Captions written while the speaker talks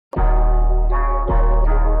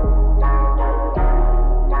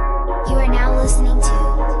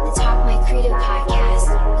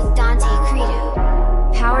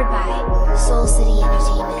Soul City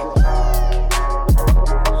Entertainment.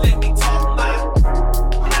 Let me talk my.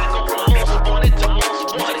 Not gonna most want it to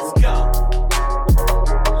most want it. Let's go.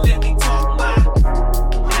 Let me talk my.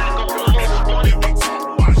 Not gonna most want it. Let me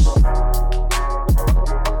talk my.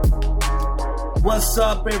 What's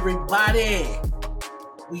up, everybody?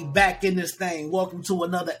 We back in this thing. Welcome to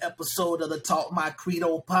another episode of the Talk My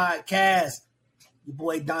Credo podcast. Your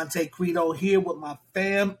boy Dante Credo here with my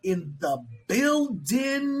fam in the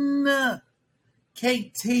building.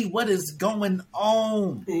 KT, what is going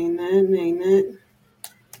on? Ain't nothing.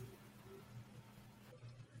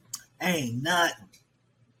 Ain't nothing.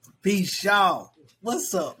 Peace, y'all.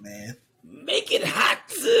 What's up, man? Make it hot.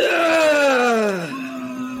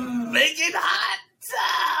 Make it hot.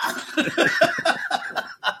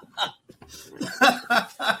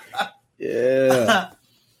 Yeah.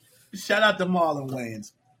 Shout out to Marlon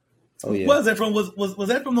Wayans. Oh yeah. Was that from was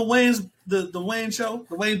that from the Wayans the Wayans show,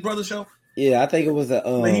 the Wayans Brothers show? Yeah, I think it was a.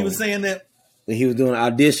 When he was saying that. When he was doing an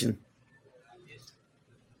audition.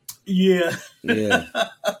 Yeah. Yeah.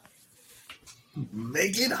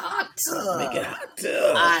 Make it hotter. Make it hot.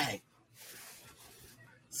 All right.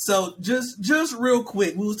 So just real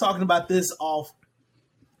quick, we was talking about this off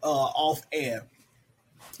air,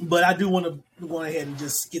 but I do want to go ahead and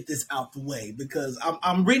just get this out the way because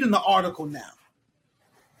I'm reading the article now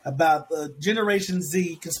about the Generation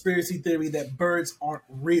Z conspiracy theory that birds aren't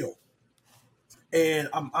real, and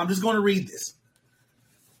I'm just going to read this.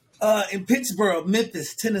 In Pittsburgh,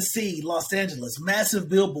 Memphis, Tennessee, Los Angeles, massive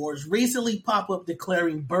billboards recently pop up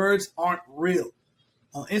declaring birds aren't real.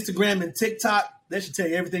 On Instagram and TikTok, that should tell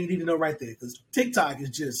you everything you need to know right there, because TikTok is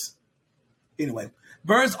just... Anyway,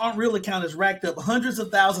 Birds Aren't Real account has racked up hundreds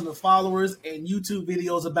of thousands of followers, and YouTube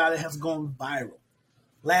videos about it has gone viral.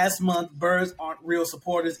 Last month, Birds Aren't Real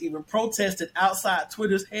supporters even protested outside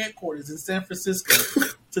Twitter's headquarters in San Francisco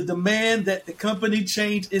to demand that the company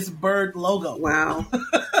change its bird logo. Wow.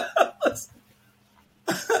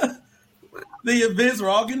 The events were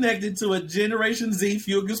all connected to a Generation Z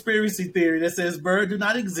fuel conspiracy theory that says birds do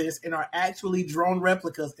not exist and are actually drone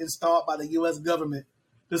replicas installed by the U.S. government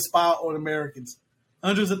to spy on Americans.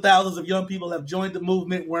 Hundreds of thousands of young people have joined the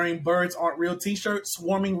movement wearing Birds Aren't Real t-shirts,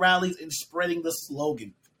 swarming rallies, and spreading the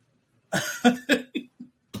slogan.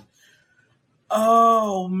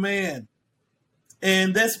 Oh, man.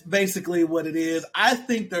 And that's basically what it is. I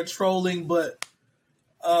think they're trolling, but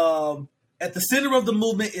at the center of the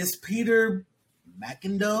movement is Peter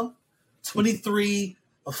McIndoe, 23,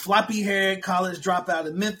 a floppy-haired college dropout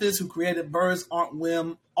in Memphis who created Birds Aren't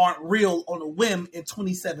Real on a whim in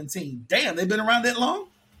 2017. Damn, they've been around that long?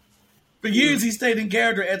 For years, he stayed in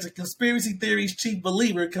character as a conspiracy theory's chief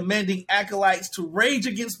believer, commanding acolytes to rage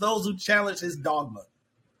against those who challenge his dogma.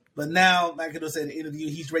 But now, McIndoe said in an interview,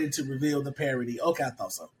 he's ready to reveal the parody. Okay, I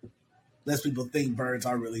thought so. Less people think birds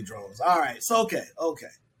are really drones. All right, so okay.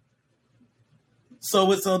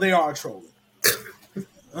 So they are trolling.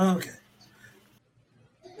 Okay.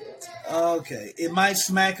 It might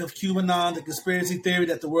smack of QAnon, the conspiracy theory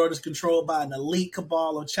that the world is controlled by an elite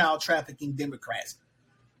cabal of child trafficking Democrats.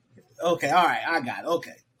 Okay, all right, I got it.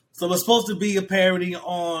 Okay. So it's supposed to be a parody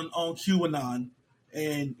on QAnon,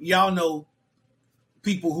 and y'all know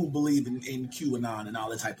people who believe in QAnon and all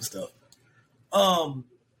that type of stuff. I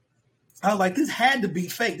was like, this had to be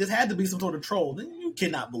fake. This had to be some sort of troll. You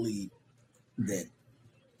cannot believe that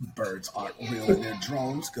birds aren't real and they're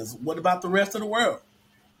drones, because what about the rest of the world?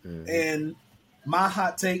 Mm-hmm. And my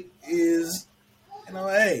hot take is,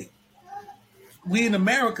 hey, we in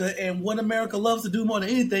America, and what America loves to do more than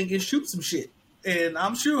anything is shoot some shit. And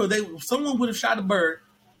I'm sure someone would have shot a bird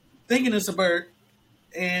thinking it's a bird,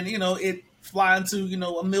 and it fly into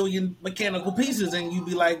a million mechanical pieces, and you'd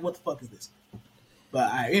be like, what the fuck is this?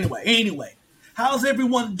 But anyway, how's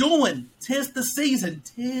everyone doing? 'Tis the season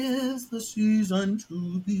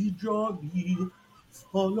to be jolly.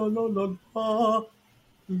 La la la la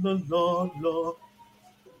la la la.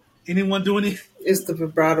 Anyone doing it? It's the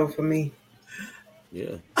vibrato for me.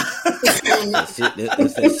 Yeah. That's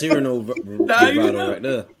that Cyrano vibrato right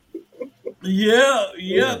there.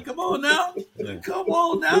 Yeah. Come on now.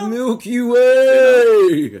 The Milky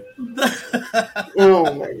Way.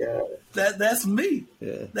 Oh my God. That's me.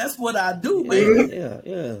 Yeah. That's what I do, man.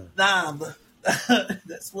 Yeah. Nah, but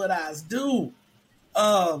that's what I do.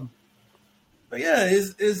 But yeah,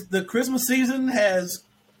 is the Christmas season has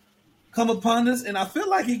come upon us, and I feel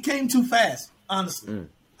like it came too fast, honestly.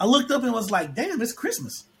 I looked up and was like, damn, it's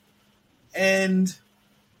Christmas. And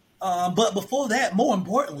but before that, more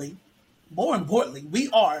importantly, we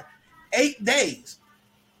are 8 days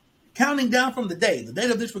counting down from the day. The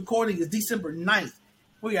date of this recording is December 9th.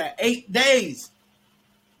 We are 8 days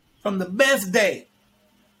from the best day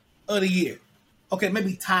of the year. Okay,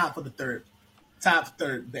 maybe tied for third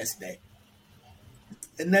best day.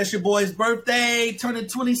 And that's your boy's birthday, turning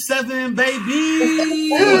 27, baby.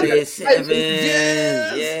 47.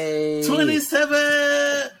 Yes. Yay.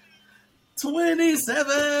 27.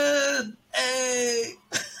 27. Hey.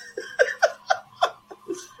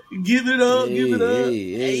 Give it up. Give it up.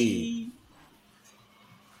 Hey.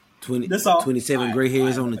 20, That's all. 27 all gray right,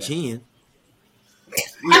 hairs all on right, the chin.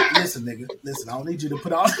 Listen, nigga. Listen, I don't need you to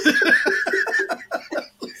put all.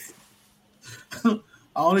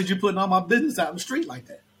 I don't need you putting all my business out in the street like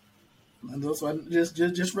that. So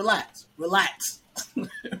just relax. Relax.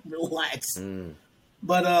 Relax.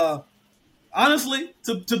 But honestly,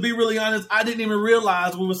 to be really honest, I didn't even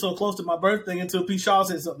realize we were so close to my birthday until P. Shaw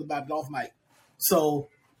said something about it off mic. So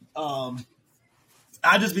I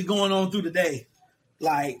just be going on through the day.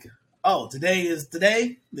 Like, oh, today is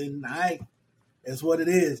today? Then that's what it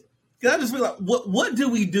is. Because I just feel like, what do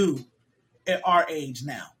we do at our age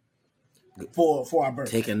now for our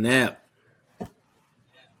birthday? Take a nap.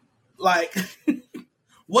 Like,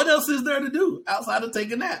 what else is there to do outside of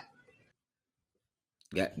take a nap?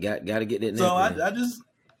 Got to get that nap.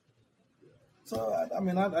 So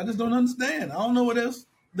in. I just don't understand. I don't know what else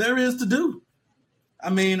there is to do. I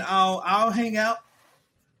mean, I'll hang out.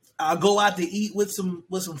 I'll go out to eat with some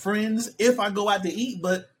friends if I go out to eat,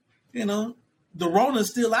 but you know, the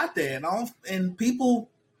Rona's still out there, and people.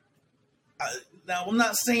 Now, I'm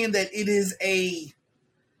not saying that it is a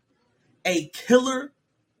killer,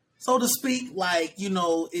 so to speak. Like, you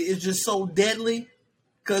know, it's just so deadly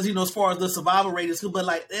because, you know, as far as the survival rate is, but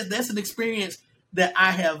like that's an experience that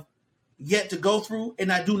I have yet to go through,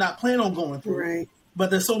 and I do not plan on going through. Right.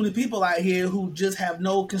 But there's so many people out here who just have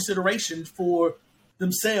no consideration for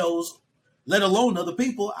themselves, let alone other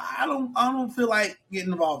people. I don't feel like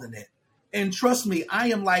getting involved in that. And trust me, I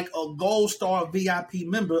am like a gold star VIP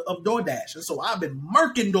member of DoorDash. And so I've been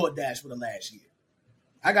murking DoorDash for the last year.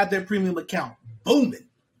 I got their premium account booming.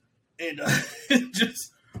 And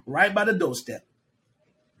just right by the doorstep.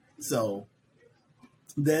 So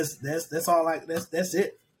that's all that's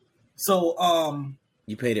it. So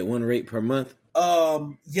you paid at one rate per month?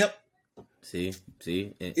 Yep. See,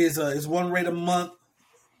 It's one rate a month.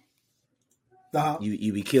 Uh-huh.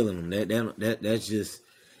 You be killing them. That's just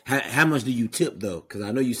how much do you tip though? Because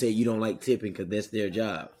I know you say you don't like tipping because that's their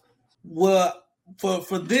job. Well,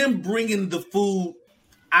 for them bringing the food,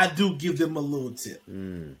 I do give them a little tip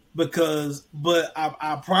but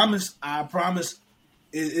I promise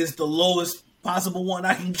it's the lowest possible one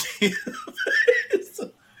I can give.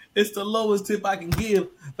 It's the lowest tip I can give.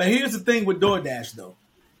 But here's the thing with DoorDash though,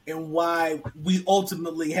 and why we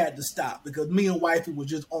ultimately had to stop, because me and wifey was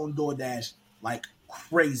just on DoorDash like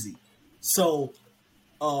crazy. So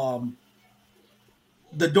the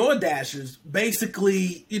DoorDashers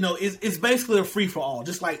basically, you know, it's basically a free for all,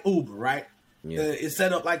 just like Uber, right? Yeah. It's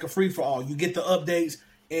set up like a free for all. You get the updates,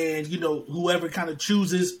 and you know, whoever kind of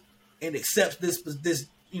chooses and accepts this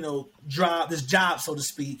you know, job, so to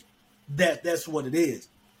speak, that's what it is.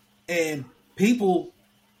 And people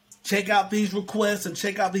check out these requests and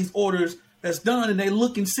check out these orders that's done, and they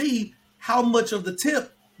look and see how much of the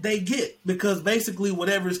tip they get, because basically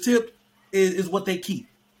whatever is tipped is what they keep,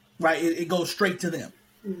 right? It goes straight to them.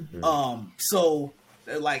 Mm-hmm. So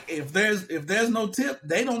like if there's no tip,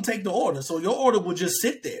 they don't take the order. So your order will just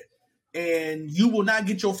sit there and you will not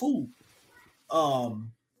get your food.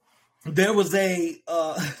 There was a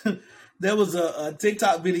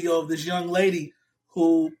TikTok video of this young lady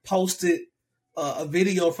who posted a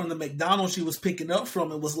video from the McDonald's she was picking up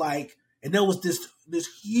from. It was like, and there was this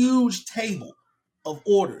huge table of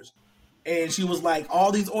orders, and she was like,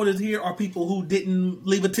 all these orders here are people who didn't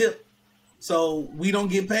leave a tip, so we don't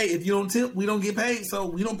get paid. If you don't tip, we don't get paid, so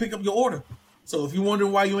we don't pick up your order. So if you're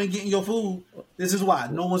wondering why you ain't getting your food, this is why.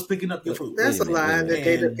 No one's picking up your food. That's a lie.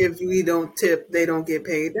 That if we don't tip, they don't get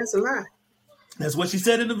paid. That's a lie. That's what she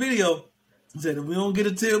said in the video. She said, if we don't get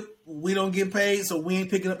a tip, we don't get paid, so we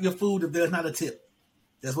ain't picking up your food if there's not a tip.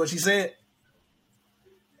 That's what she said.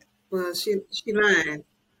 Well, she lied.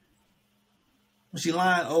 She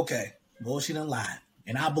lying? Okay. Well, she done lied.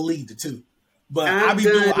 And I believed it too. But I be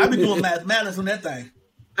doing mathematics on that thing.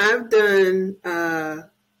 I've done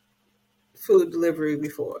food delivery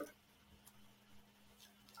before.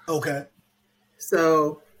 Okay.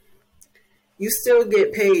 So you still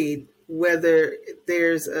get paid whether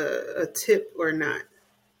there's a tip or not.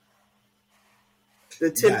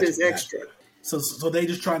 The tip is extra. So they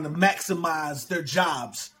just trying to maximize their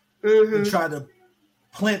jobs and try to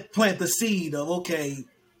plant the seed of, okay,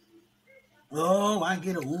 Oh, I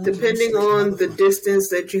get a Depending on the distance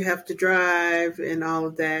that you have to drive and all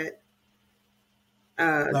of that,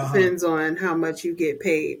 depends on how much you get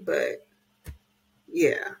paid. But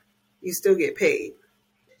yeah, you still get paid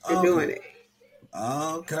for doing it.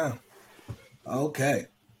 Okay.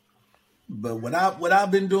 But what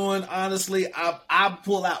I've been doing, honestly, I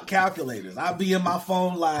pull out calculators. I'll be in my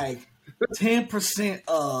phone like 10%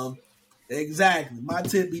 of exactly. My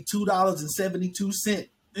tip be $2.72.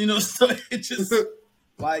 You know, so it just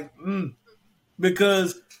like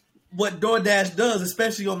because what DoorDash does,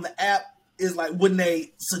 especially on the app, is like when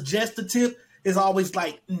they suggest a tip, it's always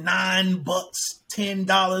like $9,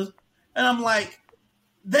 $10, and I'm like,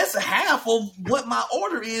 that's half of what my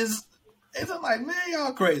order is. And I'm like, man,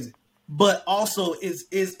 y'all crazy. But also,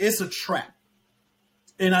 it's a trap,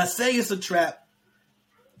 and I say it's a trap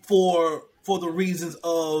for the reasons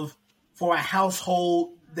of for a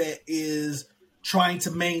household that is trying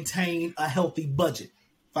to maintain a healthy budget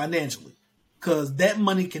financially, because that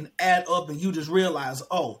money can add up, and you just realize,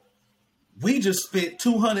 oh, we just spent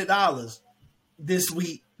 $200 this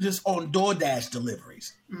week just on DoorDash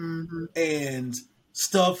deliveries and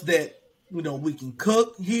stuff that we can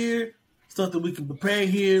cook here. Stuff that we can prepare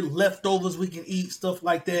here, leftovers we can eat, stuff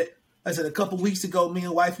like that. I said a couple weeks ago, me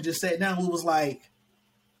and wifey just sat down. I was like,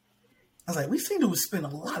 we seem to spend a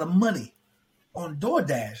lot of money on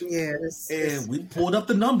DoorDash. Yes. And we pulled up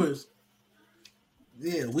the numbers.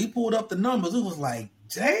 Yeah, we pulled up the numbers. It was like,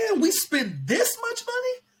 damn, we spent this much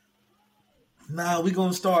money? Nah, we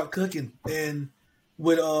gonna start cooking. And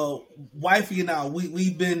with wifey and I,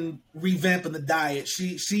 we've been revamping the diet.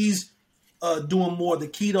 She's doing more of the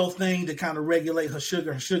keto thing to kind of regulate her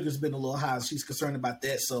sugar. Her sugar's been a little high. She's concerned about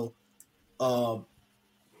that. So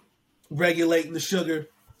regulating the sugar.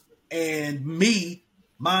 And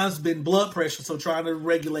mine's been blood pressure. So trying to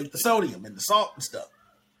regulate the sodium and the salt and stuff.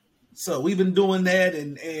 So we've been doing that.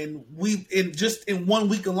 And we've just in 1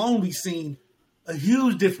 week alone, we've seen a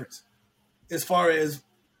huge difference as far as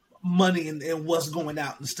money and what's going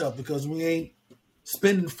out and stuff, because we ain't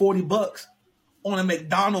spending $40 on a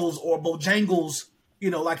McDonald's or Bojangles,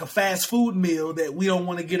 like a fast food meal that we don't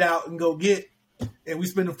want to get out and go get. And we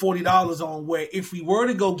spending $40 on where if we were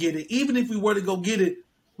to go get it, even if we were to go get it,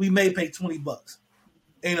 we may pay $20.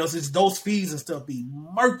 Since those fees and stuff be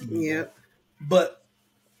murky. Yeah. But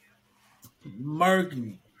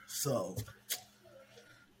murky. So,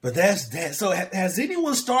 but that's that. So has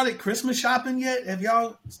anyone started Christmas shopping yet? Have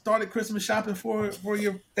y'all started Christmas shopping for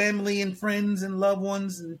your family and friends and loved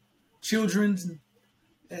ones and children's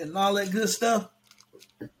and all that good stuff?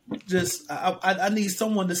 Just I need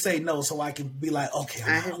someone to say no so I can be like, okay, I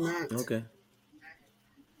have not. Okay.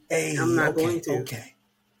 Hey, I'm not going to. Okay.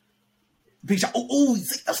 Oh,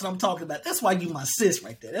 that's what I'm talking about. That's why you my sis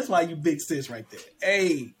right there. That's why you big sis right there.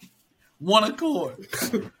 Hey, one accord.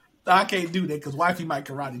 I can't do that because wifey might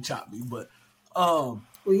karate chop me, but well,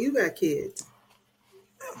 you got kids.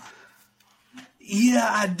 Yeah,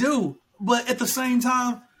 I do. But at the same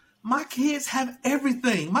time, my kids have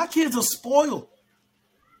everything. My kids are spoiled.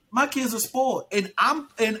 And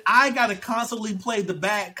I gotta constantly play the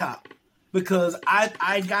bad cop because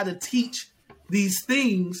I gotta teach these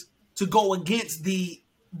things to go against the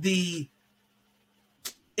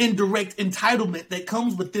indirect entitlement that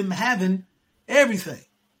comes with them having everything.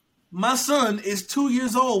 My son is 2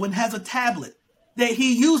 years old and has a tablet that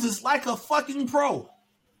he uses like a fucking pro.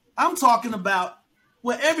 I'm talking about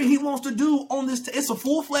whatever he wants to do on this. It's a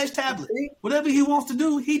full-fledged tablet. Whatever he wants to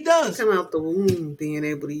do, he does. Come out the womb being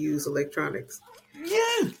able to use electronics.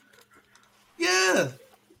 Yeah.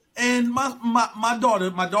 And my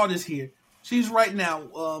daughter's here. She's right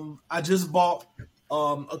now. I just bought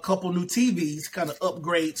a couple new TVs, kind of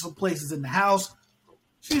upgrade some places in the house.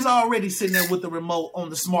 She's already sitting there with the remote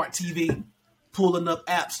on the smart TV, pulling up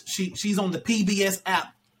apps. She's on the PBS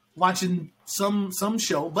app watching some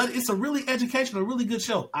show, but it's a really educational, really good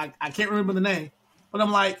show. I can't remember the name, but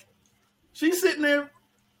I'm like, she's sitting there.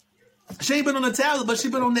 She ain't been on the tablet, but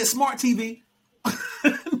she's been on that smart TV,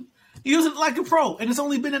 using it like a pro, and it's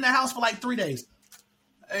only been in the house for like 3 days.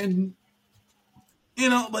 And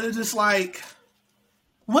but it's just like,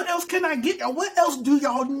 what else can I get y'all? What else do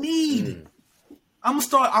y'all need? I'm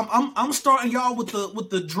starting y'all with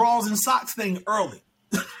the drawers and socks thing early.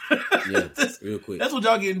 Yeah, real quick. That's what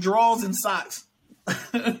y'all getting, drawers and socks.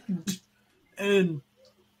 But man,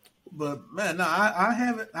 no, I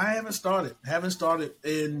haven't started.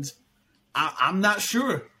 And I'm not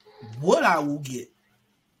sure what I will get.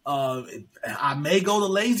 I may go the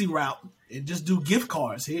lazy route and just do gift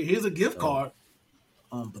cards. Here's a gift card.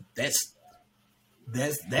 But that's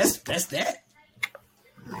that.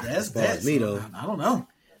 That's that. Me though. I don't know.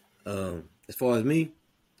 As far as me,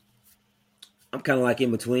 I'm kind of like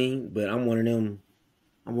in between, but I'm one of them.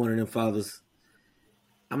 I'm one of them fathers.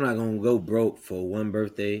 I'm not gonna go broke for one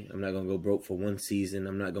birthday. I'm not gonna go broke for one season.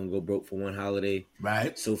 I'm not gonna go broke for one holiday.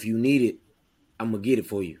 Right. So if you need it, I'm gonna get it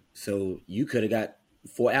for you. So you could have got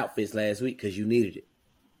 4 outfits last week because you needed it.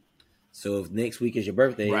 So if next week is your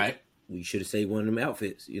birthday, Right. we should have saved one of them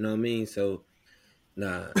outfits. You know what I mean? So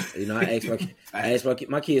nah, I asked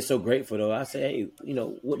my kid's so grateful though. I say, hey,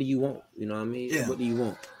 what do you want? You know what I mean? Yeah. What do you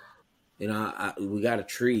want? We got a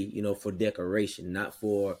tree, for decoration, not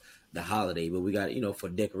for the holiday, but we got, for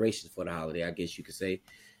decorations for the holiday, I guess you could say,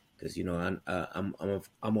 because I'm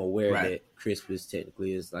aware Right. that Christmas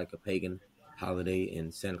technically is like a pagan holiday,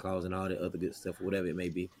 and Santa Claus and all that other good stuff, whatever it may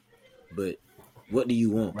be. But what do you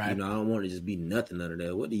want? Right. I don't want to just be nothing under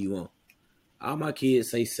there. What do you want? All my kids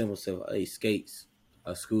say simple stuff. Hey, skates,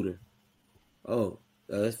 a scooter. Oh,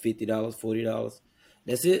 that's $50, $40.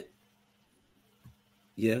 That's it.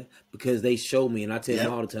 Yeah, because they show me, and I tell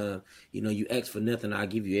them all the time, you ask for nothing, I'll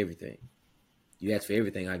give you everything. You ask for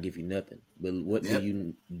everything, I'll give you nothing. But what do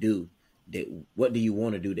you do? What do you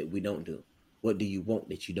want to do that we don't do? What do you want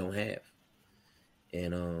that you don't have?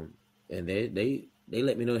 And they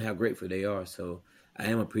let me know how grateful they are. So I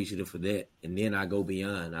am appreciative for that. And then I go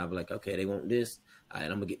beyond. I'll be like, okay, they want this. All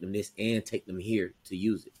right, I'm gonna get them this and take them here to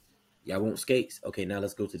use it. Y'all want skates? Okay, now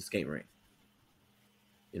let's go to the skate rink.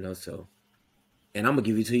 So. And I'm gonna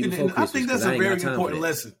give it to you before Christmas. I think that's a very important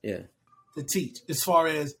lesson to teach, as far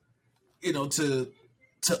as to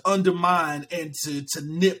undermine and to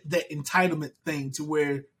nip that entitlement thing to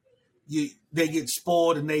where they get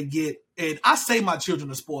spoiled and they get. And I say my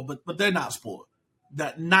children are spoiled, but they're not spoiled.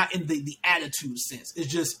 That not in the attitude sense.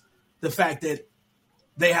 It's just the fact that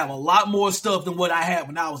they have a lot more stuff than what I had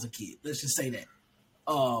when I was a kid. Let's just say that,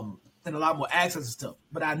 and a lot more access to stuff.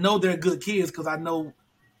 But I know they're good kids because I know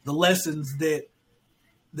the lessons that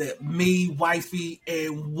me, wifey,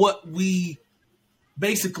 and what we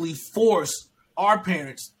basically force our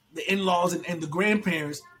parents, the in-laws and the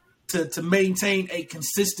grandparents, to maintain a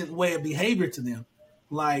consistent way of behavior to them.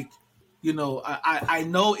 Like, I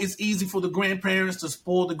know it's easy for the grandparents to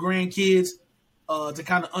spoil the grandkids, to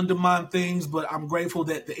kind of undermine things, but I'm grateful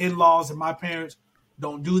that the in-laws and my parents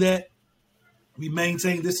don't do that. We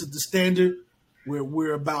maintain this is the standard where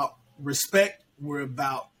we're about respect. We're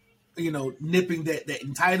about nipping that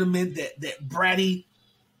entitlement, that bratty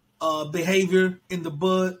behavior in the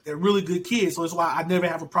bud. They're really good kids, so that's why I never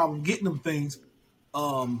have a problem getting them things.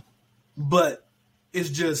 But it's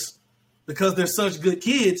just because they're such good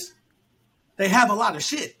kids, they have a lot of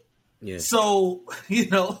shit. Yeah. So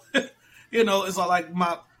it's like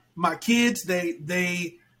my kids.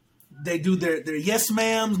 They do their yes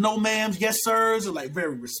ma'ams, no ma'ams, yes sirs. They're like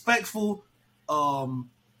very respectful.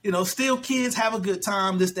 Still kids have a good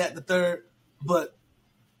time, this, that, the third, but,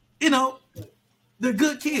 they're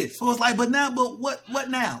good kids. So it's like, but what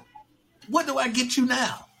now? What do I get you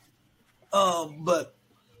now? But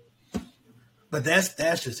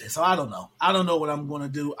that's just it. So I don't know. I don't know what I'm going to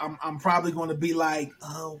do. I'm probably going to be like,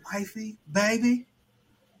 wifey, baby,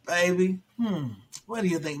 what do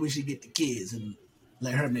you think we should get the kids and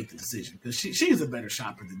let her make the decision? Because she's a better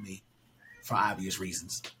shopper than me for obvious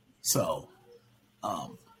reasons. So,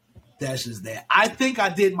 that's just that. I think I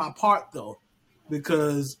did my part though,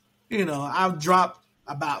 because I've dropped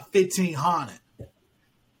about 1,500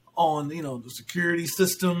 on the security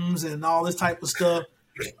systems and all this type of stuff.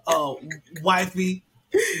 Wife,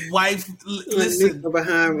 listen.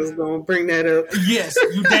 Behind was going to bring that up. Yes,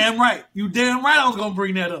 you damn right. You damn right. I was going to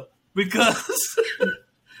bring that up because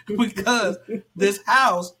this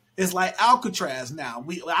house is like Alcatraz now.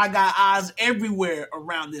 I got eyes everywhere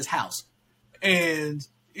around this house, and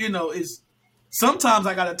it's sometimes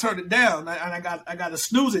I gotta turn it down and I gotta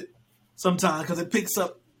snooze it sometimes because it picks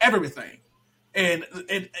up everything, and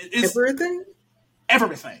it's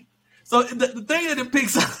everything. So the thing that it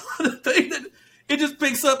picks up, it just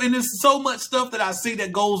picks up, and there's so much stuff that I see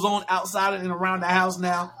that goes on outside and around the house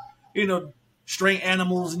now. Stray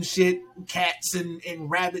animals and shit, cats and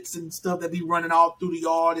rabbits and stuff that be running all through the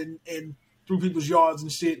yard and through people's yards and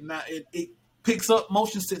shit, and it picks up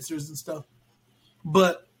motion sensors and stuff.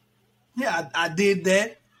 But yeah, I did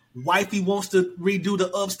that. Wifey wants to redo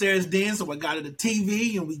the upstairs den, so I got her the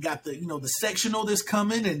TV, and we got the the sectional that's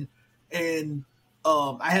coming, and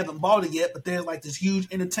I haven't bought it yet, but there's like this huge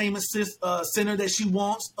entertainment center that she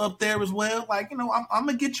wants up there as well. Like I'm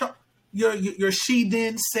gonna get your she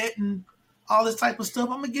den set and all this type of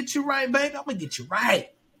stuff. I'm gonna get you right, baby. I'm gonna get you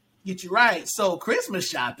right. So Christmas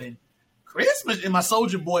shopping, in my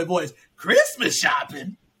Soldier Boy voice, Christmas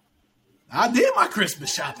shopping. I did my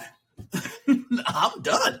Christmas shopping. I'm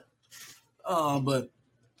done. But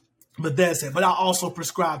that's it. But I also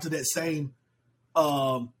prescribe to that same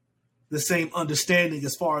the same understanding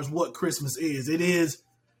as far as what Christmas is. It is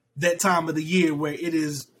that time of the year where it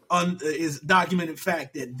is documented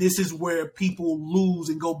fact that this is where people lose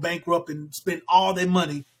and go bankrupt and spend all their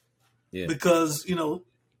money because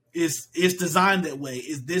it's designed that way.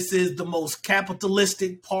 This is the most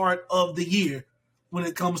capitalistic part of the year when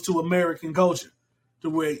it comes to American culture, to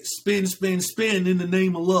where spend in the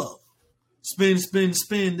name of love, spend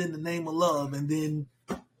in the name of love, and then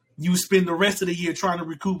you spend the rest of the year trying to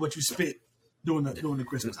recoup what you spent during the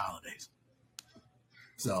Christmas holidays.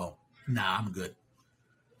 So, nah, I'm good.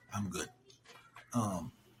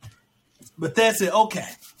 But that's it. Okay.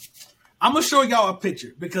 I'm going to show y'all a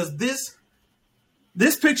picture because this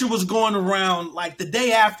picture was going around like the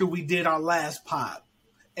day after we did our last pod.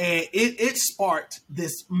 And it sparked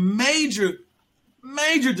this major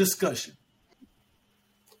discussion.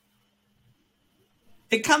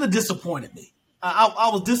 It kind of disappointed me. I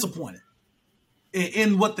was disappointed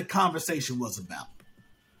in what the conversation was about.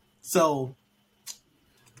 So,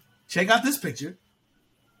 check out this picture.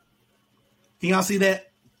 Can y'all see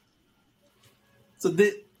that? So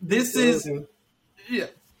this is, yeah.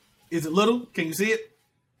 Is it little? Can you see it?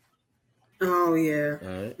 Oh yeah. All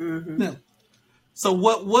right. Mm-hmm. No. So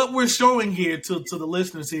what we're showing here to the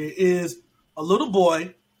listeners here is a little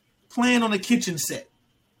boy playing on a kitchen set,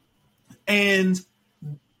 and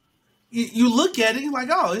you look at it, you're like,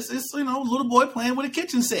 oh, it's a little boy playing with a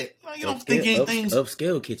kitchen set. You don't think anything's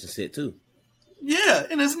upscale kitchen set too. Yeah,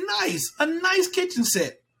 and it's nice, a nice kitchen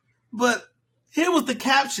set. But here was the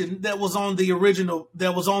caption that was on the original,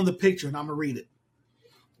 that was on the picture, and I'm gonna read it.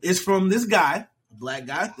 It's from this guy, a black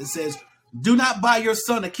guy, that says, "Do not buy your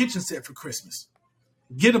son a kitchen set for Christmas.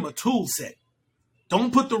 Get him a tool set.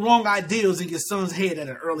 Don't put the wrong ideas in your son's head at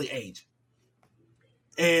an early age."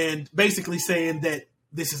 And basically saying that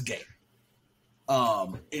this is gay.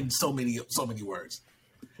 In so many words.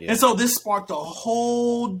 Yeah. And so this sparked a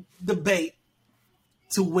whole debate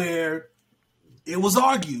to where it was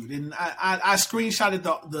argued. And I screenshotted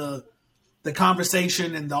the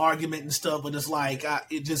conversation and the argument and stuff, but it's like,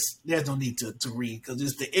 there's no need to read, because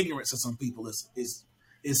just the ignorance of some people is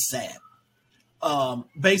sad.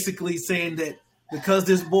 Basically saying that because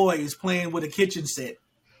this boy is playing with a kitchen set,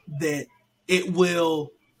 that it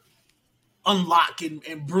will unlock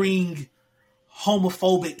and bring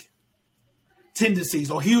homophobic tendencies,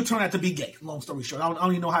 or he'll turn out to be gay. Long story short, I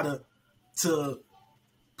don't even know how to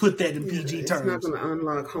put that in PG terms. It's not going to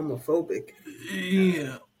unlock homophobic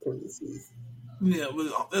tendencies. Yeah,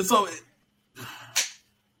 so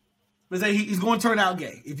but say he's going to turn out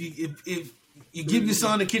gay. If you give your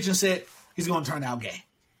son a kitchen set, he's going to turn out gay.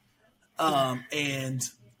 And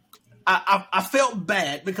I felt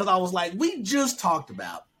bad because I was like, we just talked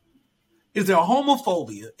about, is there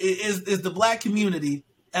homophobia? Is the black community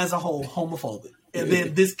as a whole homophobic? And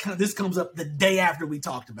then this comes up the day after we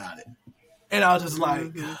talked about it. And I was just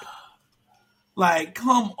like,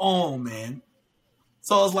 come on, man.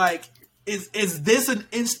 So I was like, is this an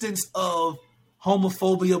instance of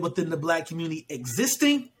homophobia within the black community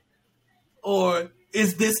existing? Or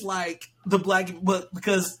is this like the black, but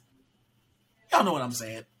because y'all know what I'm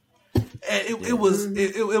saying. And it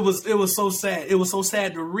was so sad. It was so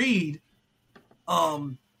sad to read.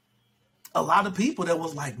 A lot of people that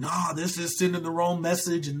was like, nah, this is sending the wrong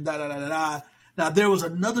message and da da da da da. Now there was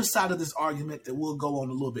another side of this argument that we'll go on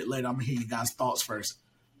a little bit later. I'm gonna hear you guys' thoughts first.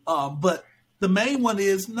 But the main one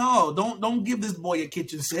is, no, don't give this boy a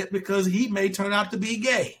kitchen set because he may turn out to be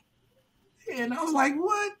gay. And I was like,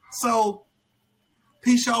 what? So,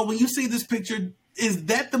 P-Shaw, when you see this picture, is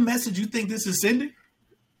that the message you think this is sending?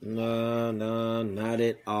 No, not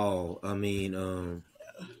at all. I mean,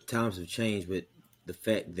 times have changed, but the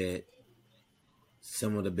fact that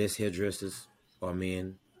some of the best hairdressers are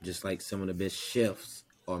men, just like some of the best chefs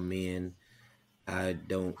are men, I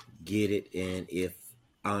don't get it. And if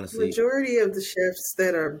honestly, majority of the chefs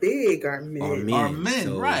that are big are men. Are men,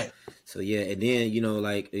 so, right? So yeah, and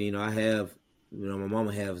then I have, my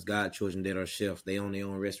mama has godchildren that are chefs. They own their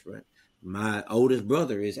own restaurant. My oldest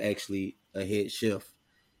brother is actually a head chef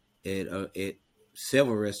at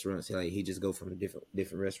several restaurants. Like he just go from a different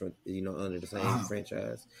restaurant, under the same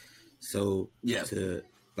franchise. So yeah,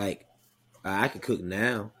 I could cook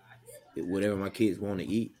now, whatever my kids want to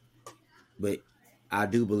eat. But I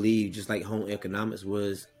do believe, just like home economics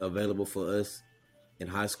was available for us in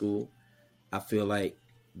high school, I feel like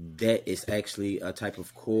that is actually a type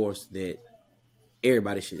of course that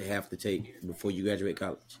everybody should have to take before you graduate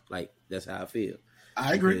college. Like, that's how I feel.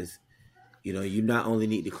 I agree. You know, you not only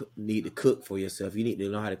need to cook for yourself, you need to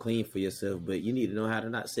know how to clean for yourself, but you need to know how to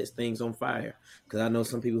not set things on fire. Because I know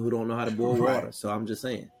some people who don't know how to boil Right. water. So I'm just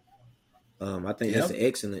saying, I think Yep. that's an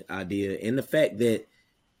excellent idea, and the fact that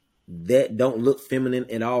don't look feminine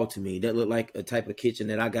at all to me. That look like a type of kitchen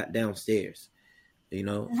that I got downstairs. You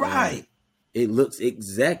know, Right. it looks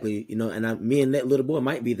exactly, you know, and me and that little boy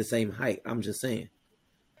might be the same height. I'm just saying.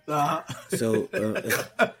 So,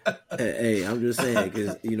 hey, I'm just saying,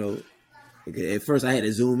 because, you know, at first I had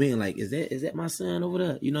to zoom in, like, is that my son over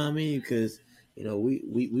there? You know what I mean? Because, you know,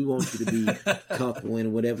 we want you to be comfortable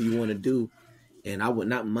in whatever you want to do, and I would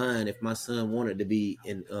not mind if my son wanted to be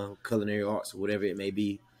in culinary arts or whatever it may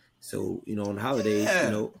be. So, you know, on the holidays, Yeah.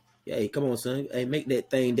 you know, hey, come on, son, hey, make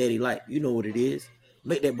that thing daddy like. You know what it is.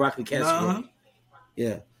 Make that broccoli casserole. Uh-huh.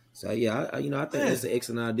 Yeah. So yeah, I think Yeah. that's an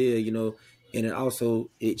excellent idea, you know, and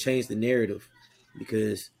it changed the narrative,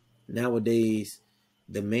 because nowadays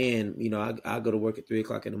the man, you know, I go to work at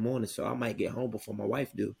 3:00 in the morning, so I might get home before my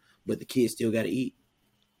wife do, but the kids still got to eat,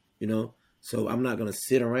 you know. So I'm not gonna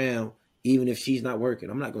sit around, even if she's not working.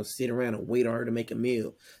 I'm not gonna sit around and wait on her to make a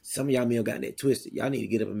meal. Some of y'all meal got that twisted. Y'all need to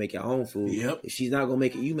get up and make your own food. Yep. If she's not gonna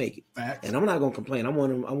make it, you make it. Facts. And I'm not gonna complain. I'm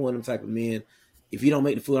one of them type of men. If you don't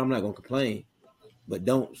make the food, I'm not gonna complain. But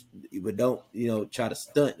don't, you know, try to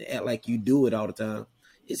stunt and act like you do it all the time.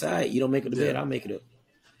 It's all right. You don't make it to bed, I'll make it up.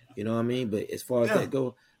 You know what I mean? But as far as that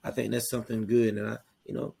go, I think that's something good, and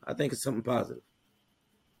I think it's something positive.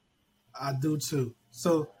 I do too.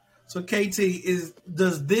 So KT,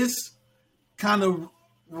 does this kind of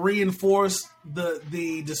reinforce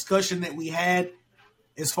the discussion that we had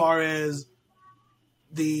as far as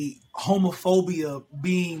the homophobia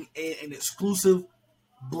being an exclusive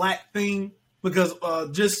Black thing? Because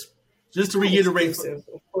just to reiterate, Exclusive,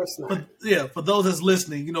 of course not. for those that's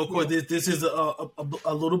listening, you know, of course, this is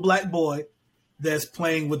a little Black boy that's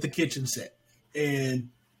playing with the kitchen set, and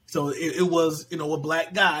so it was, you know, a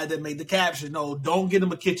Black guy that made the caption, "No, don't get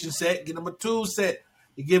him a kitchen set, get him a tool set.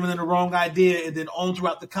 You're giving him the wrong idea." And then on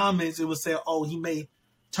throughout the comments, it was saying, "Oh, he may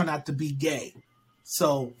turn out to be gay."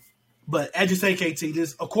 So, but as you say, KT,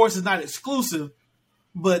 this of course is not exclusive,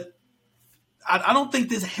 but I don't think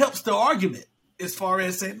this helps the argument as far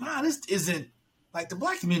as saying, "Nah, this isn't like the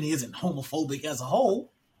Black community isn't homophobic as a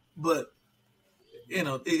whole." But you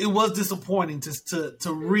know, it was disappointing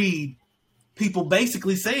to read people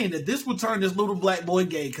basically saying that this would turn this little Black boy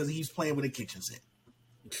gay because he's playing with a kitchen set.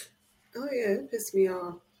 Oh yeah, it pissed me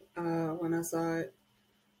off when I saw it.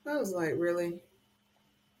 I was like, really?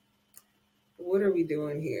 What are we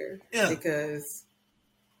doing here? Yeah. Because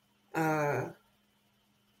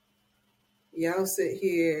y'all sit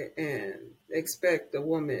here and expect a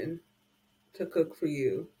woman to cook for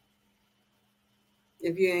you.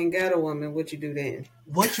 If you ain't got a woman, what you do then?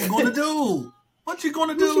 What you gonna do? What you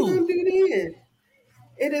gonna What you do? gonna do then?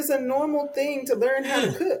 It is a normal thing to learn how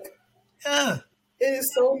to cook. Yeah. It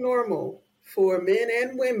is so normal for men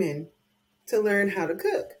and women to learn how to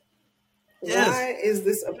cook. Yes. Why is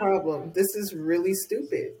this a problem? This is really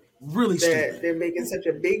stupid. Really That stupid. they're making such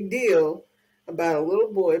a big deal about a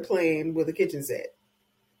little boy playing with a kitchen set.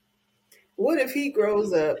 What if he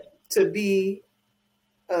grows up to be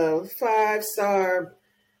a 5-star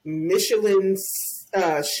Michelin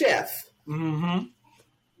chef? Mm-hmm.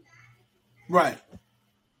 Right.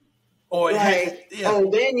 Or Like, oh,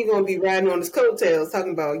 then you're going to be riding on his coattails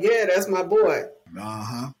talking about, yeah, that's my boy.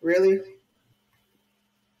 Uh-huh. Really?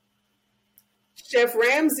 Chef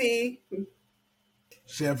Ramsay.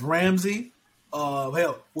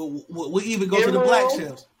 Hell, we even go to the Black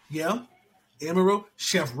chefs. Yeah. Emerald,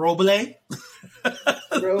 Chef Roble.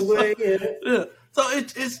 Roble, yeah. Yeah. So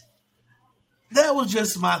it's that was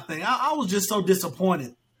just my thing. I was just so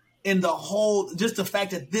disappointed in just the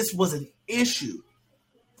fact that this was an issue.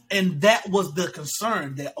 And that was the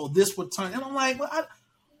concern that, this would turn. And I'm like,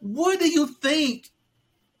 what do you think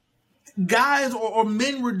guys or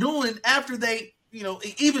men were doing after they, you know,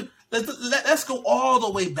 even let's go all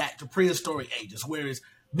the way back to prehistoric ages, where it's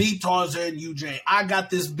me, Tarzan, you, Jay. I got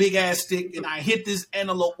this big ass stick and I hit this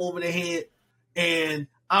antelope over the head and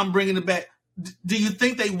I'm bringing it back. Do you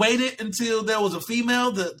think they waited until there was a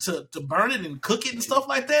female to burn it and cook it and stuff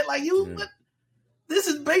like that? Like this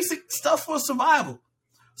is basic stuff for survival.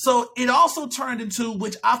 So it also turned into,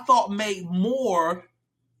 which I thought made more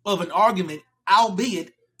of an argument,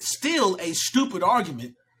 albeit still a stupid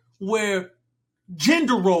argument, where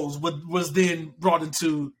gender roles was then brought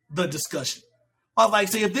into the discussion. I was like,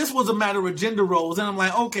 see, if this was a matter of gender roles, then I'm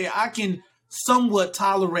like, okay, I can somewhat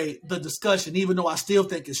tolerate the discussion, even though I still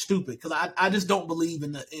think it's stupid, because I just don't believe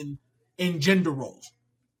in gender roles.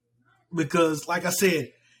 Because, like I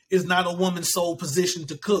said, it's not a woman's sole position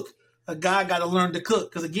to cook. a guy got to learn to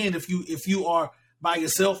cook. Because again, if you are by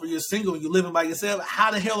yourself or you're single and you're living by yourself,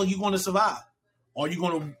 how the hell are you going to survive? Are you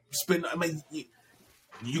going to spend? I mean,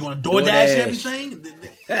 you're going to DoorDash everything.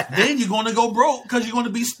 Then you're going to go broke because you're going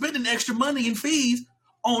to be spending extra money and fees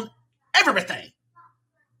on everything.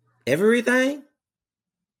 Everything.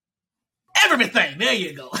 There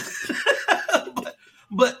you go.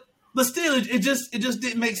 but still, it just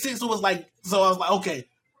didn't make sense. So it was like, so I was like, okay,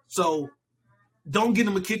 so don't get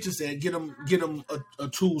him a kitchen set. Get him a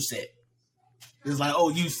tool set. It's like, oh,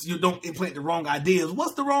 you don't implant the wrong ideas.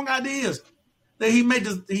 What's the wrong ideas? That he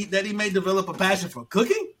may develop a passion for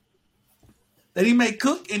cooking? That he may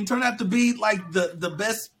cook and turn out to be like the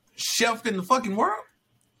best chef in the fucking world?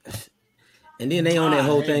 And then they own that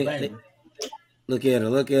whole thing. Look at her.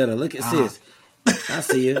 Look at sis. I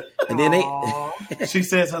see you. And then she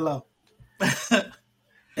says hello.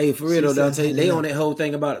 Hey, for real though, Dante, they own that whole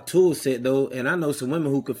thing about a tool set though. And I know some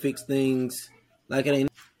women who could fix things like it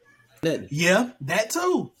ain't nothing. Yeah, that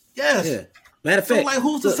too. Yes. Yeah. Matter of fact, like,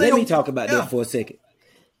 who's to say let me talk about that for a second.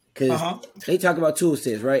 Because they talk about tool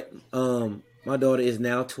sets, right? My daughter is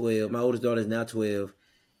now 12. My oldest daughter is now 12.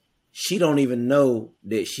 She don't even know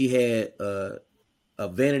that she had a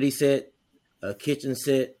vanity set, a kitchen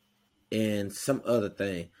set, and some other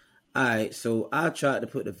thing. All right, so I tried to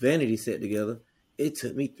put the vanity set together. It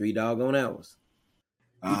took me 3 doggone hours.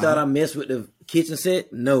 You thought I messed with the kitchen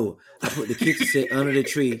set? No. I put the kitchen set under the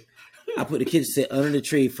tree. I put the kitchen set under the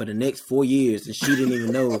tree for the next 4 years, and she didn't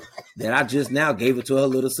even know that I just now gave it to her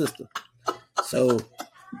little sister. So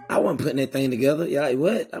I wasn't putting that thing together. Yeah, like,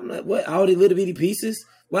 what? I'm like, what? All these little bitty pieces?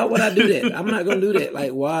 Why would I do that? I'm not gonna do that.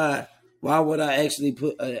 Like, why? Why would I actually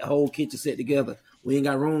put a whole kitchen set together? We ain't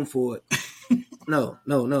got room for it. No.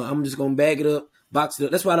 I'm just gonna bag it up, box it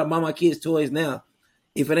up. That's why I buy my kids toys now.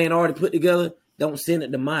 If it ain't already put together, don't send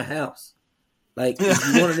it to my house. Like,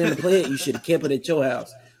 if you wanted them to play it, you should have kept it at your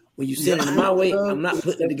house. When you send it my way, I'm not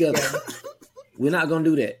putting it together. We're not gonna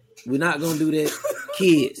do that. We're not gonna do that.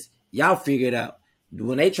 Kids, y'all figure it out.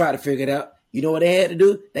 When they try to figure it out, you know what they had to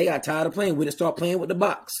do? They got tired of playing with it, start playing with the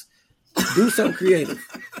box. Do something creative.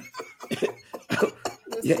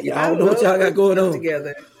 Y'all know what y'all got going on.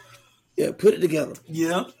 Together. Yeah, put it together.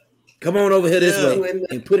 Yeah. Come on over here this way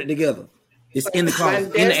and put it together. It's in the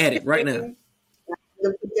closet, in the attic right now. I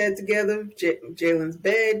put that together. Jalen's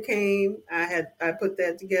bed came. I put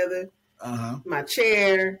that together. My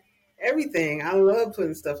chair, everything. I love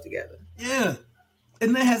putting stuff together. Yeah,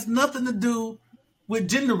 and that has nothing to do with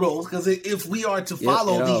gender roles, because if we are to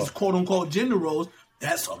follow these quote unquote gender roles,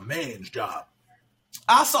 that's a man's job.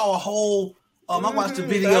 I saw a whole. I watched a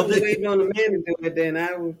video. I was waiting on a man to do it. Then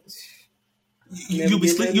I would. You'll be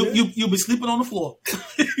sleeping on the floor.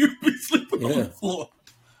 You'll be sleeping on the floor.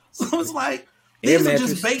 So it's like these are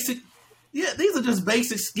just basic. Yeah, these are just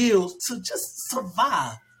basic skills to just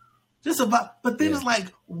survive. Just survive. But then it's like,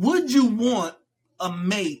 would you want a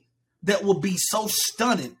mate that will be so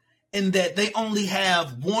stunning in that they only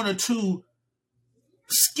have 1 or 2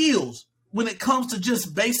 skills when it comes to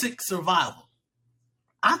just basic survival?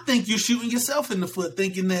 I think you're shooting yourself in the foot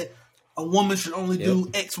thinking that a woman should only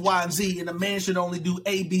do X, Y, and Z, and a man should only do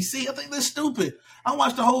A, B, C. I think that's stupid. I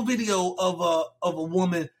watched a whole video of a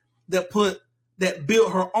woman that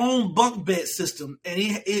built her own bunk bed system, and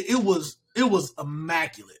it was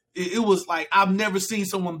immaculate. It was like, I've never seen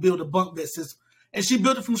someone build a bunk bed system, and she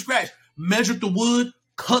built it from scratch. Measured the wood,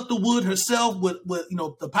 cut the wood herself with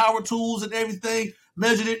the power tools and everything.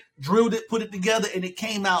 Measured it, drilled it, put it together, and it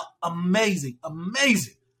came out amazing.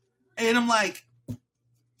 And I'm like,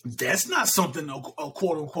 that's not something a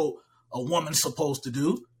quote unquote a woman's supposed to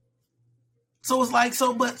do. So it's like,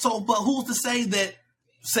 but who's to say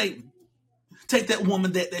take that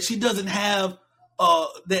woman that she doesn't have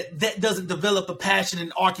that doesn't develop a passion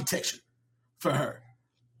in architecture for her,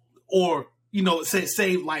 or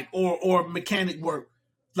say like or mechanic work.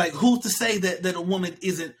 Like, who's to say that a woman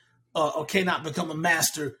isn't or cannot become a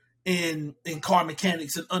master in car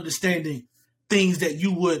mechanics and understanding things that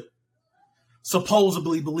you would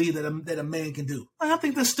supposedly believe that a man can do? I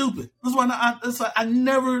think that's stupid. That's why I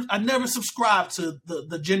never subscribe to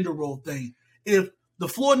the gender role thing. If the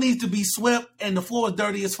floor needs to be swept and the floor is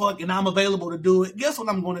dirty as fuck and I'm available to do it, guess what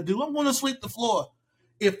I'm going to do? I'm going to sweep the floor.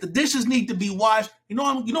 If the dishes need to be washed, you know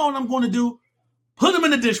what I'm going to do? Put them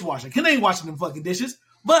in the dishwasher. Ken ain't washing them fucking dishes,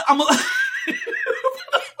 but I'm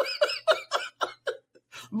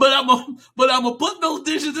gonna put those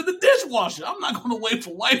dishes in the dishwasher. I'm not gonna wait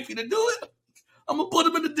for wifey to do it. I'm gonna put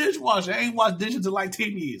them in the dishwasher. I ain't washed dishes in like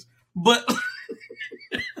 10 years. But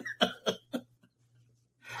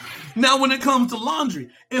now when it comes to laundry,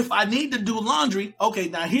 if I need to do laundry, okay,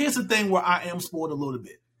 now here's the thing where I am spoiled a little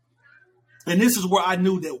bit. And this is where I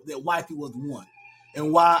knew that wifey was the one,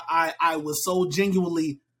 and why I was so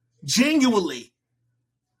genuinely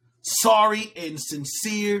sorry and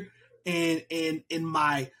sincere and in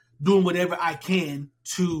my doing whatever I can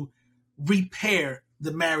to repair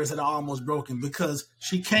the marriage that I almost broken, because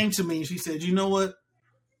she came to me and she said, you know what?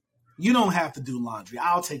 You don't have to do laundry.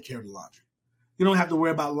 I'll take care of the laundry. You don't have to worry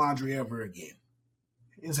about laundry ever again.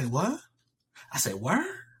 And I said, what? I said, word?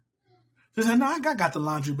 She said, no, I got the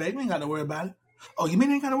laundry, baby. Ain't got to worry about it. Oh, you mean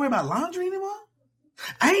I ain't got to worry about laundry anymore?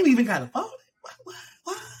 I ain't even got to fold it.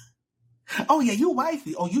 What? Oh, yeah, you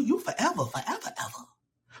wifey. Oh, you forever.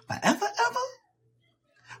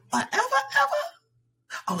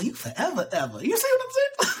 Oh, you forever, ever. You see what I'm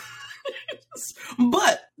saying?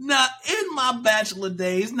 But now, in my bachelor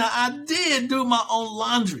days, now I did do my own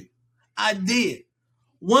laundry. I did.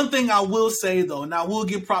 One thing I will say, though, and I will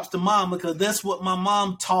give props to mom, because that's what my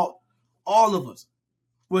mom taught all of us,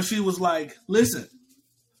 where she was like, listen,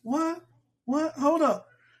 what? Hold up.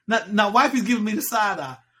 Now wifey's giving me the side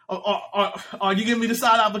eye. Or are you giving me the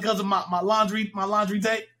side eye because of my laundry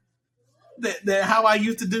tape? That how I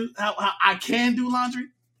used to do, how I can do laundry?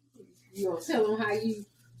 You gonna tell them how you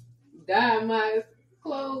dyed my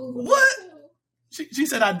clothes? What? She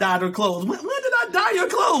said I dyed her clothes. When did I dye your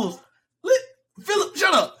clothes? Philip,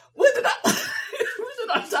 shut up. When did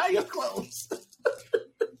I dye your clothes?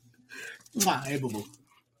 Hey, boo-boo.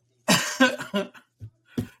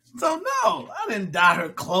 So, no, I didn't dye her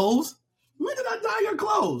clothes. When did I dye your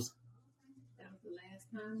clothes? That was the last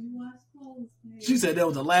time you washed clothes, man. She said that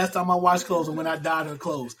was the last time I washed clothes and when I dyed her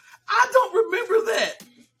clothes. I don't remember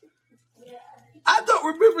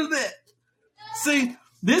that. See,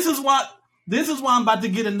 this is why I'm about to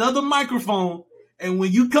get another microphone. And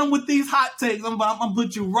when you come with these hot takes, I'm gonna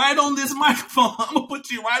put you right on this microphone. I'm gonna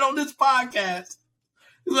put you right on this podcast.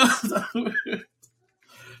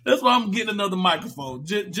 That's why I'm getting another microphone,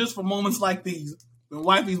 just for moments like these, when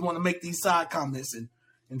wifeys want to make these side comments and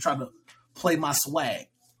try to play my swag.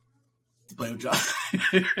 Play with y'all.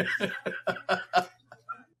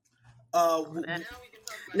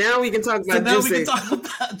 Now we can talk about now Juicy. we can talk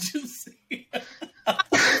about Juicy.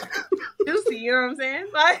 Juicy, you know what I'm saying?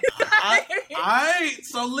 Like, All right,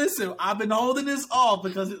 so listen, I've been holding this off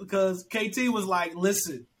because KT was like,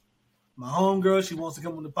 listen, my homegirl, she wants to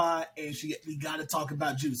come on the pod, and we got to talk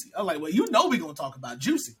about Juicy. I'm like, well, you know we're going to talk about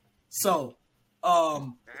Juicy. So,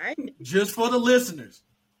 just for the listeners,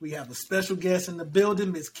 we have a special guest in the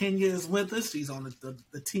building. Miss Kenya is with us. She's on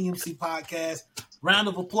the TMC podcast. Round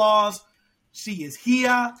of applause. She is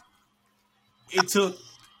here. It took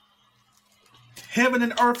heaven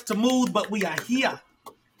and earth to move, but we are here.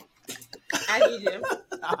 as you do.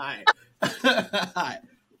 All right.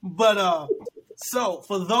 But so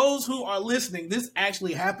for those who are listening, this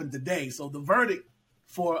actually happened today. So the verdict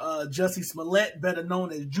for Jussie Smollett, better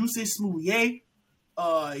known as Juicy Smollett,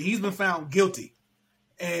 he's been found guilty.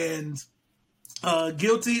 And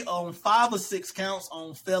guilty on 5 of 6 counts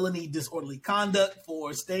on felony disorderly conduct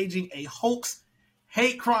for staging a hoax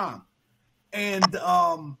hate crime. And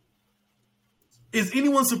is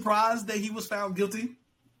anyone surprised that he was found guilty?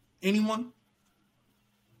 Anyone?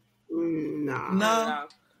 No. No.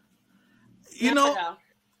 You know,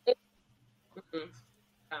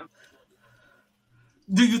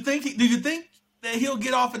 do you think that he'll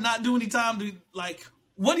get off and not do any time?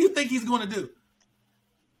 What do you think he's going to do?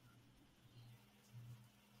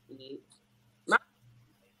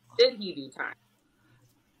 Did he do time?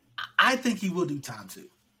 I think he will do time too.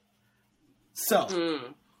 So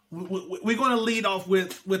we're going to lead off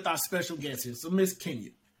with our special guest here. So Miss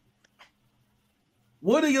Kenya,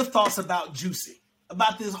 what are your thoughts about Juicy?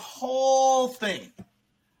 About this whole thing?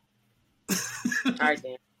 All right,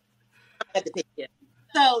 Dan. I had to take it.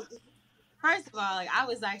 So, first of all, I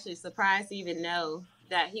was actually surprised to even know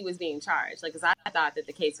that he was being charged. Because I thought that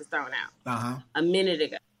the case was thrown out a minute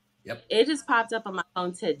ago. Yep. It just popped up on my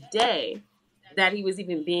phone today that he was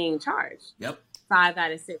even being charged. Yep. 5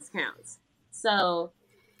 out of 6 counts. So,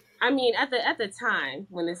 I mean, at the time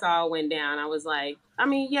when this all went down, I was like, I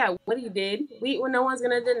mean, yeah, what he did, no one's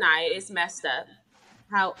gonna deny it. It's messed up.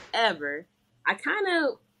 However, I kind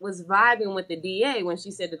of was vibing with the DA when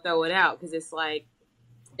she said to throw it out, because it's like,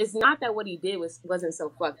 it's not that what he did wasn't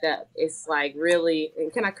so fucked up. It's like, really,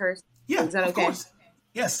 and can I curse? Yeah, is that of okay? course.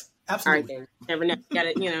 Yes, All absolutely. right, then. Never know. Got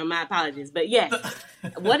it. My apologies. But yes,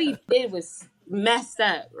 what he did was messed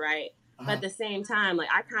up, right? But at the same time,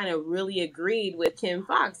 I kind of really agreed with Kim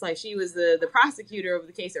Fox. She was the prosecutor of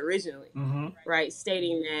the case originally, right?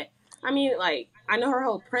 Stating that, I mean, I know her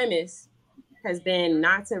whole premise has been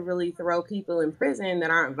not to really throw people in prison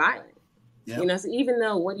that aren't violent, Yeah. You know, so even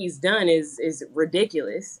though what he's done is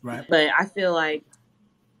ridiculous, Right. but I feel like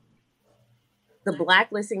the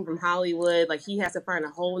blacklisting from Hollywood, like he has to find a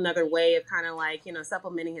whole nother way of kind of like, you know,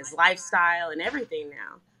 supplementing his lifestyle and everything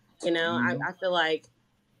now. You know, I feel like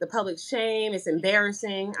the public shame, it's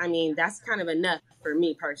embarrassing. I mean, that's kind of enough for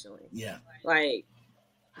me personally. Yeah. Like,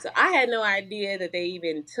 so I had no idea that they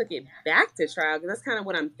even took it back to trial, because that's kind of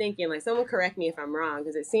what I'm thinking. Like, someone correct me if I'm wrong,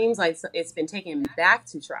 because it seems like it's been taken back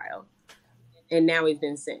to trial, and now he's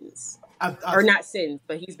been sentenced. Or not sentenced,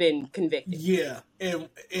 but he's been convicted. Yeah, and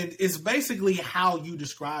it's basically how you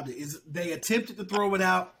described it. Is they attempted to throw it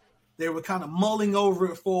out. They were kind of mulling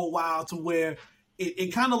over it for a while to where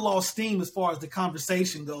it kind of lost steam as far as the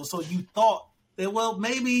conversation goes. So you thought that, well,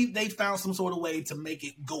 maybe they found some sort of way to make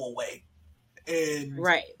it go away. And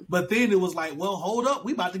right. But then it was like, well, hold up,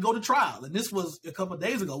 we about to go to trial. And this was a couple of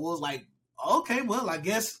days ago. It was like, okay, well, I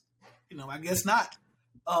guess not.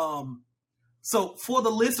 So for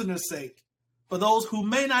the listener's sake, for those who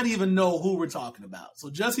may not even know who we're talking about.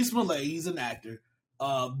 So Jussie Smollett, he's an actor,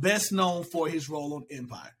 best known for his role on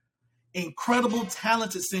Empire. Incredible,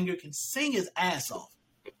 talented singer, can sing his ass off.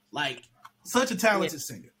 Like, such a talented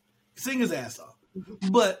singer. Sing his ass off.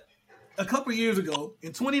 But a couple years ago,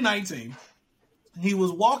 in 2019, he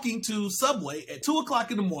was walking to Subway at 2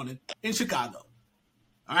 o'clock in the morning in Chicago.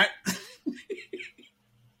 All right?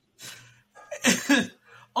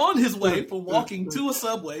 On his way from walking to a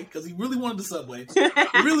Subway, because he really wanted the Subway,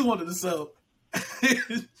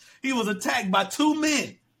 he was attacked by two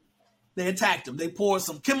men. They attacked him. They poured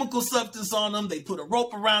some chemical substance on him. They put a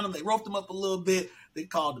rope around him. They roped him up a little bit. They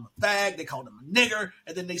called him a fag. They called him a nigger.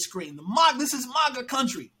 And then they screamed, "This is MAGA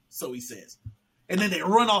country," so he says. And then they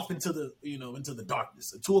run off into the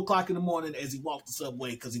darkness at 2 o'clock in the morning as he walked the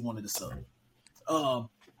Subway because he wanted a sub.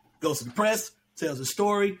 Goes to the press, tells his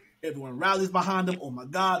story. Everyone rallies behind him. Oh my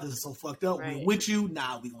God, this is so fucked up. Right. We're with you.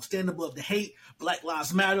 Nah, we're going to stand above the hate. Black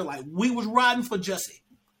Lives Matter. Like, we was riding for Jussie.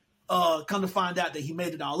 Come to find out that he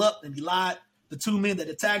made it all up and he lied. The two men that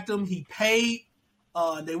attacked him, he paid.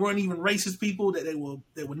 They weren't even racist people. That they were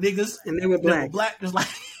niggas. And they were black. Just like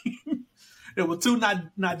there were two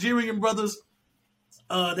Nigerian brothers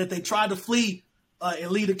that they tried to flee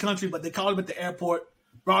and leave the country, but they called him at the airport,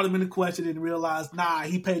 brought him into question, and realized, nah,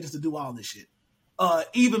 he paid us to do all this shit.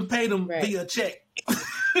 Even paid him via check.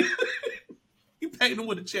 He paid him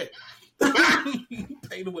with a check.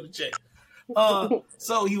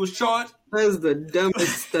 So he was charged. That's the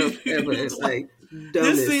dumbest stuff ever. It's like, dumbest.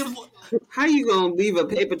 This seems. How you gonna leave a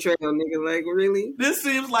paper trail, nigga? Like, really? This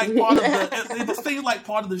seems like part of the. This seems like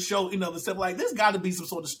part of the show. Except like there's got to be some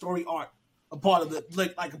sort of story arc, a part of the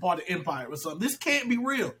like a part of Empire or something. This can't be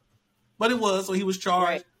real, but it was. So he was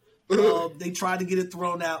charged. They tried to get it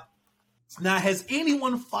thrown out. Now, has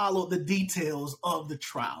anyone followed the details of the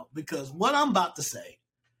trial? Because what I'm about to say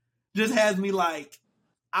just has me like,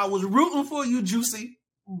 I was rooting for you, Juicy,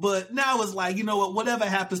 but now it's like, you know what? Whatever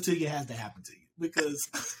happens to you has to happen to you. Because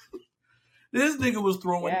this nigga was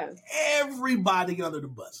throwing everybody under the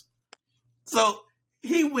bus. So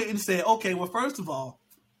he went and said, okay, well, first of all,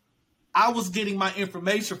 I was getting my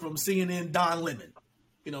information from CNN Don Lemon.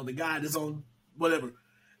 The guy that's on whatever.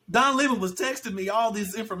 Don Lemon was texting me all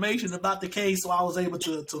this information about the case, so I was able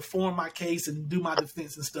to form my case and do my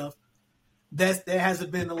defense and stuff. That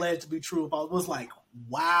hasn't been alleged to be true. I was like,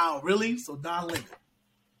 wow, really? So Don Lemon.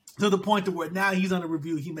 To the point to where now he's under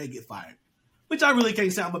review, he may get fired. Which I really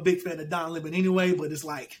can't say I'm a big fan of Don Lemon anyway, but it's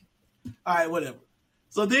like, all right, whatever.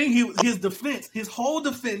 So then his whole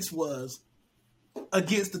defense was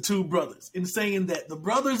against the two brothers in saying that the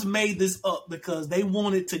brothers made this up because they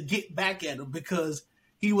wanted to get back at him because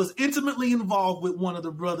he was intimately involved with one of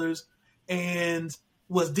the brothers and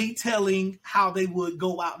was detailing how they would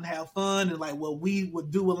go out and have fun and like, well, we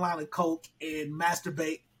would do a line of coke and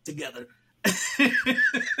masturbate together.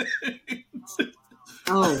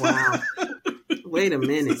 Oh, wow. Wait a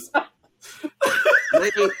minute.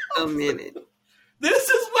 This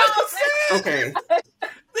is what he said. Okay.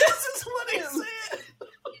 This is what he said.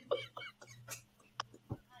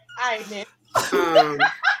 I know.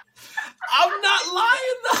 I'm not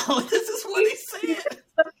lying though. This is what he said.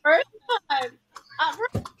 The first time.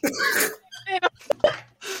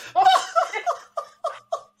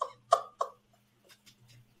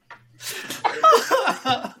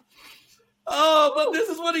 But this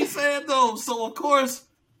is what he said though. So of course,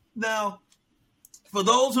 now for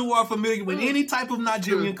those who are familiar with any type of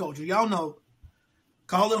Nigerian culture, y'all know,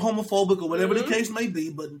 call it homophobic or whatever the case may be,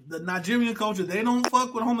 but the Nigerian culture, they don't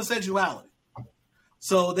fuck with homosexuality.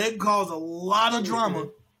 So that caused a lot of drama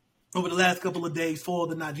over the last couple of days for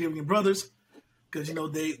the Nigerian brothers because,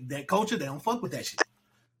 that culture, they don't fuck with that shit.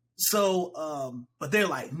 So, but they're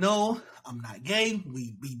like, no, I'm not gay.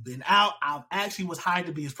 We've been out. I actually was hired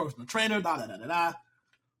to be his personal trainer. Da da da da da.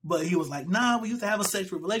 But he was like, nah, we used to have a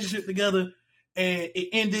sexual relationship together, and it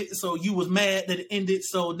ended. So you was mad that it ended.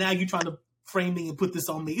 So now you're trying to frame me and put this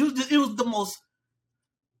on me. It was the most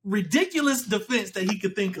ridiculous defense that he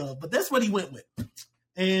could think of. But that's what he went with.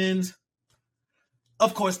 And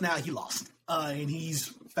of course, now he lost. And he's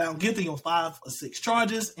found guilty on 5 or 6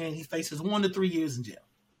 charges, and he faces 1 to 3 years in jail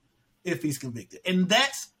if he's convicted. And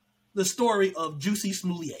that's the story of Juicy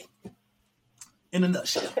Smoulier in a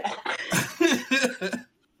nutshell.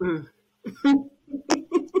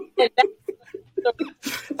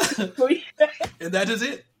 And that is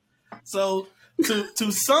it. So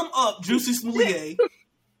to sum up Juicy Smoulier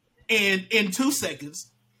in 2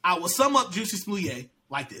 seconds, I will sum up Juicy Smoulier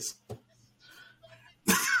like this.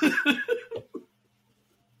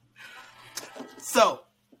 So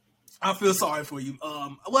I feel sorry for you.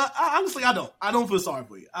 Honestly, I don't. I don't feel sorry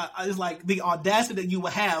for you. It's like the audacity that you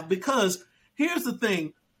would have, because here's the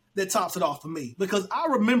thing that tops it off for me. Because I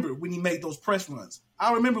remember when he made those press runs.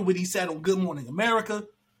 I remember when he sat on Good Morning America.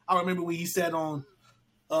 I remember when he sat on,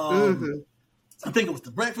 I think it was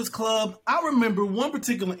The Breakfast Club. I remember one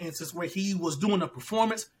particular instance where he was doing a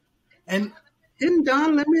performance, and didn't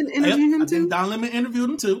Don Lemon interview him I too? think Don Lemon interviewed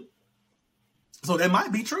him too. So that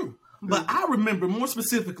might be true. But I remember more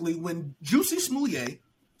specifically when Juicy Smoulier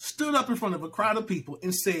stood up in front of a crowd of people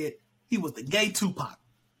and said he was the gay Tupac.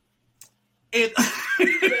 And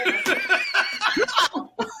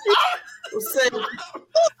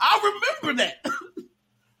I remember that.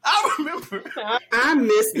 I remember. I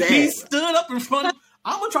missed that. He stood up in front of,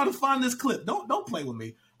 I'm going to try to find this clip. Don't play with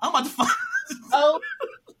me. I'm about to find Oh,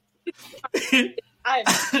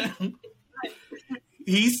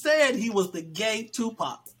 He said he was the gay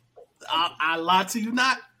Tupac. I lied to you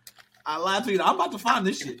not. I lied to you not. I'm about to find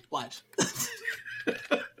this shit. Watch.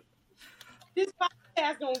 this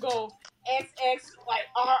podcast gonna go XX like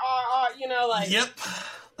RRR. You know, like Yep.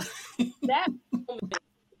 that moment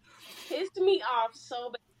pissed me off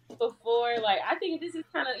so bad before. Like, I think this is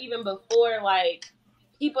kind of even before like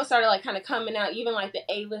people started like kind of coming out, even like the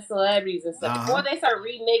A-list celebrities and stuff. Before they start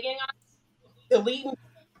reneging on, deleting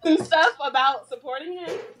and stuff about supporting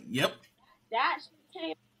him. Yep. That shit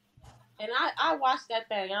came. And I watched that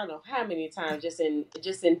thing, I don't know how many times, just in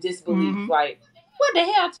disbelief. Mhm. Like, what the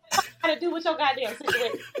hell got to do with your goddamn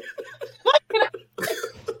situation?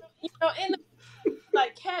 You know, and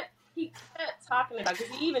like he kept talking about,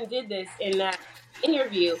 because he even did this in that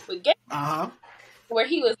interview with Gay, where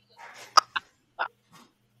he was,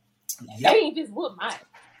 Yep. they ain't just whoop my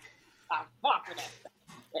I fought for that stuff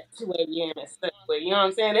at 2 a.m. and stuff. But you know what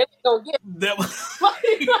I'm saying? They don't get That was.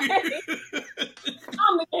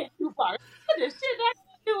 I'm the gay Tupac. This shit that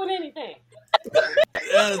doing anything.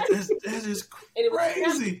 That is And it was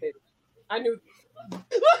crazy. I knew.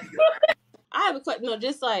 I have a question. No,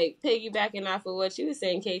 just like piggybacking off of what you were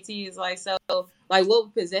saying, KT, is like, so, like, what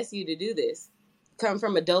would possess you to do this? Come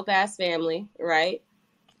from a dope ass family, right?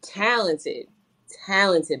 Talented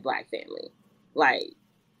Black family. Like,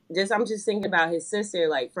 I'm just thinking about his sister,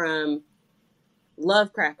 like, from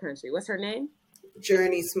Lovecraft Country. What's her name?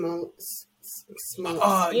 Journey Smokes.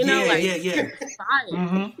 You know, yeah.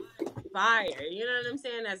 Fire. Fire. You know what I'm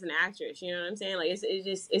saying? As an actress, you know what I'm saying? Like,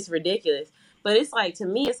 it's ridiculous. But it's like, to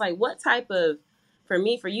me, it's like, what type of,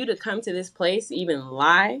 for you to come to this place, even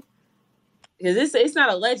lie, because it's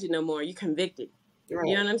not alleged no more. You convicted. Right.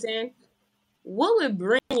 You know what I'm saying? What would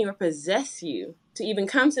bring you or possess you to even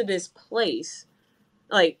come to this place?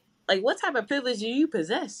 Like what type of privilege do you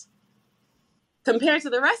possess compared to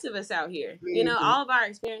the rest of us out here? You know, all of our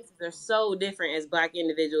experiences are so different as Black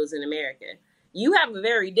individuals in America. You have a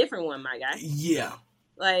very different one, my guy. Yeah.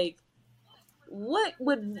 Like, what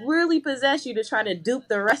would really possess you to try to dupe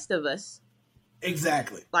the rest of us?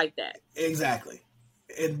 Exactly. Like that. Exactly.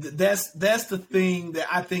 And that's the thing that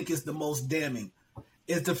I think is the most damning,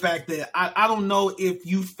 is the fact that I don't know if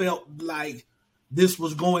you felt like this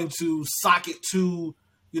was going to socket to,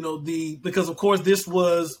 you know, because of course this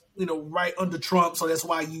was, you know, right under Trump. So that's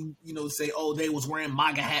why you say, oh, they was wearing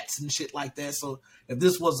MAGA hats and shit like that. So if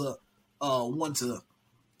this was a one to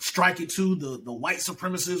strike it to the white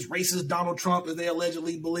supremacist, racist Donald Trump, as they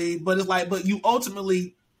allegedly believe. But it's like, but you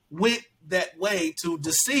ultimately went that way to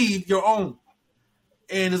deceive your own.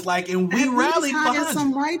 And it's like, and we rallied behind some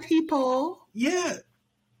you. white people. Yeah.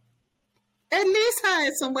 At least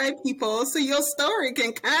hire some white people so your story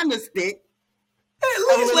can kind of stick. At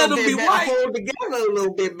least let them be white. Hold together a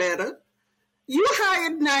little bit better. You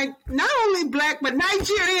hired not only Black, but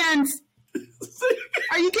Nigerians.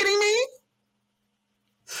 Are you kidding me?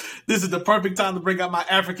 This is the perfect time to bring out my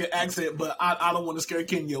African accent, but I don't want to scare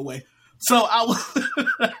Kenya away. So I was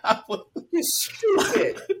You're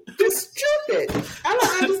stupid. You're stupid. I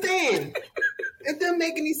don't understand. It doesn't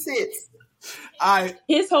make any sense.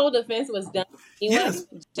 His whole defense was done anyway, Yes.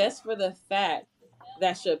 just for the fact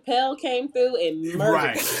that Chappelle came through and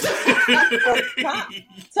murdered him. From top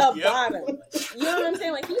to Yep. bottom. You know what I'm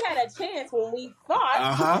saying? Like, he had a chance when we thought,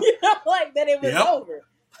 Uh-huh. you know, like, that it was Yep. over.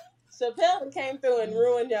 Chappelle came through and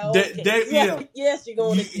ruined your whole That- case. that- yeah. Yes, you're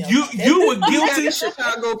going to jail. You were You got guilty. the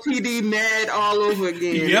Chicago PD mad all over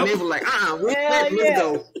again. Yep. And they were like, let's yeah.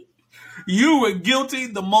 go. You were guilty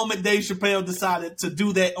the moment Dave Chappelle decided to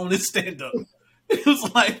do that on his stand-up. It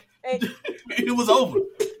was like, it was over.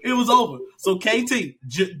 It was over. So KT,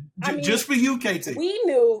 I mean, just for you, KT. We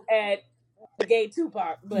knew at the gay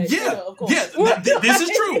Tupac, but you know, of course. This is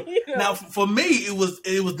true. You know. Now, for me, it was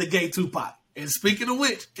the gay Tupac. And speaking of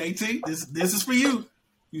which, KT, this is for you.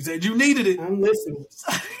 You said you needed it. I'm listening.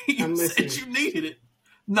 You I'm said listening. you needed it.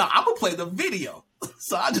 No, I'm gonna play the video.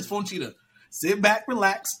 So I just want you to sit back,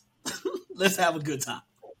 relax. Let's have a good time.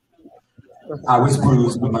 I was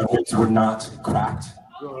bruised, but my ribs were not cracked.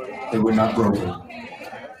 They were not broken.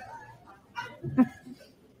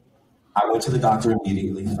 I went to the doctor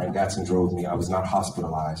immediately. Frank Gatson drove me. I was not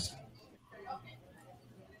hospitalized.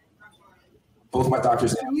 Both my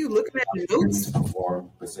doctors Are you looking at the agreed notes? to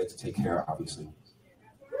perform, but said to take care, obviously.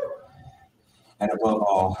 And above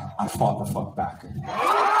all, I fought the fuck back.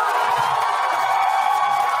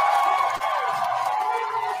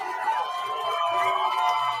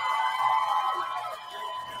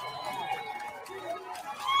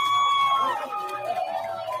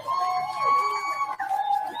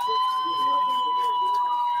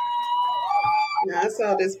 Yeah, I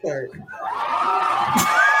saw this part.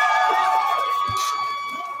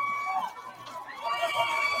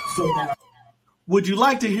 So now, Would you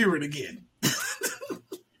like to hear it again?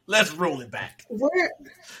 Let's roll it back. Where?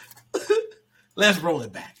 Let's roll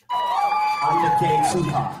it back. I'm the gay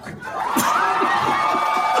Tupac.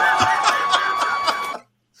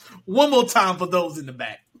 One more time for those in the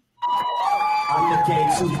back. I'm the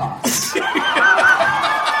gay Tupac.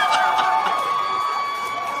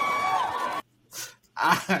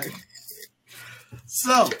 All right.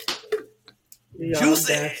 So, The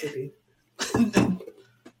Juicy. audacity.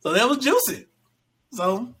 so that was Juicy.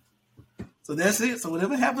 So that's it. So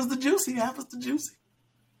whatever happens to Juicy, happens to Juicy.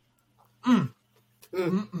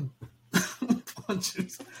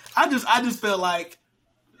 Juicy. I just felt like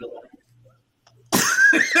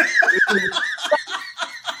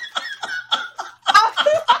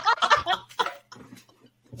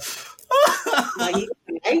Like, you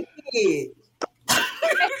like it.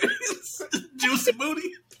 Juicy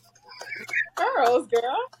booty. Pearls,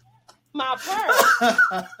 girl. My pearl.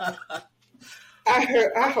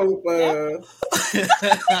 I hope, Lord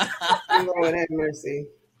have mercy.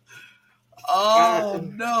 Oh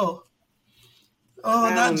no. Oh, I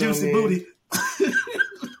not don't know, Juicy man. booty.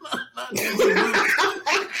 Not Juicy booty.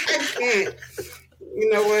 I can't. You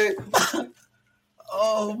know what?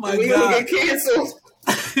 Oh my We gonna God. get canceled.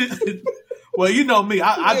 Well, you know me.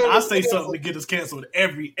 I say something to get us canceled.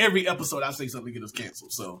 Every episode I say something to get us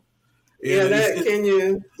canceled. So Yeah, it's-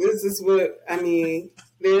 Kenya, this is what, I mean,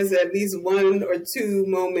 there's at least one or two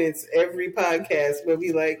moments every podcast where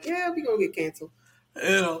we like, yeah, we gonna get canceled.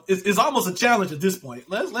 you know, it's almost a challenge at this point.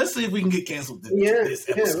 Let's see if we can get canceled this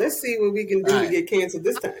Yeah, episode. let's see what we can do All to right. get canceled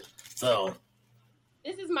this time. So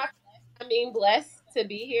This is my I'm being blessed to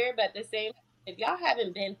be here, but at the same time, if y'all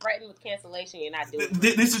haven't been threatened with cancellation, you're not doing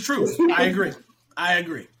it. this is true. I agree. You're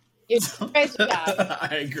doing a great job.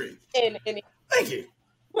 I agree. And Thank you.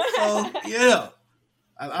 So yeah,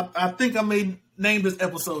 I think I may name this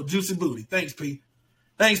episode "Juicy Booty." Thanks, P.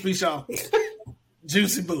 Thanks, P. Shaw.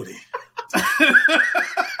 Juicy Booty. That's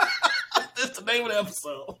the name of the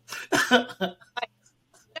episode.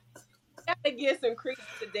 gotta get some credit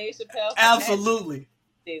to Dave Chappelle. Absolutely.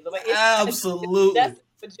 Like, Absolutely. That's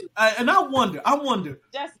what you And I wonder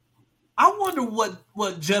just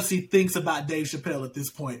what Jesse thinks about Dave Chappelle at this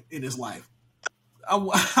point in his life. I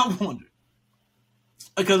wonder.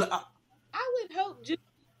 Because I would hope Juicy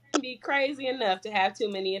wouldn't be crazy enough to have too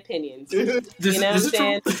many opinions. this You know is what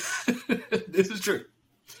I'm true. This is true.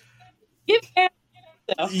 Give him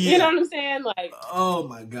yourself. Yeah. You know what I'm saying? Like, Oh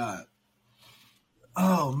my God.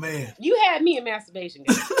 Oh man. you had me in masturbation.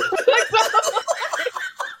 Guys.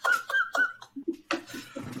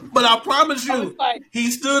 But I promise I was you, like,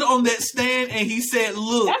 he stood on that stand and he said,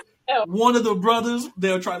 look, That's- one of the brothers,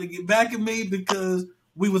 they're trying to get back at me because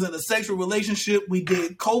we was in a sexual relationship. We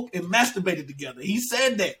did coke and masturbated together. He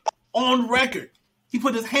said that on record. He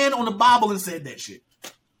put his hand on the Bible and said that shit.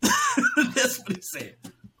 That's what he said.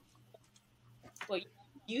 Well,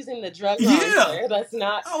 using the drug Yeah. wrong, sir. That's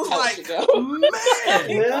not I was how it like, should go.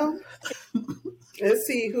 man. Well, let's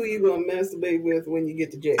see who you gonna masturbate with when you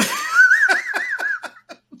get to jail.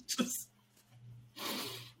 Just-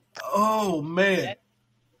 oh man.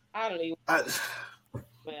 I don't even. I,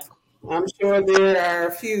 Well, I'm sure there are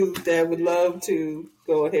a few that would love to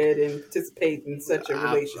go ahead and participate in such a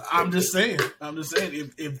relationship. I'm just saying.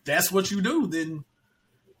 If that's what you do, then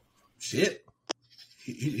shit,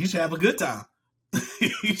 he should have a good time.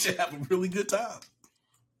 He should have a really good time.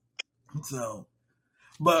 So,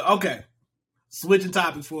 but okay, switching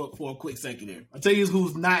topics for a quick second here. I'll tell you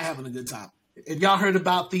who's not having a good time. Have y'all heard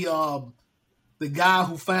about the guy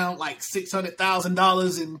who found like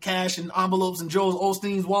 $600,000 in cash and envelopes in Joel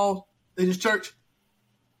Osteen's wall in his church?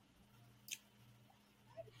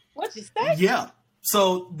 what you say? Yeah.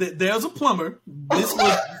 So there's a plumber. This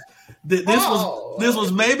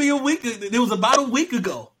was maybe a week. It was about a week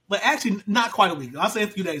ago, but actually not quite a week. I'll say a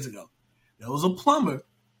few days ago. There was a plumber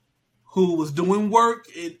who was doing work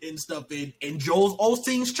and stuff in Joel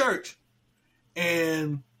Osteen's church,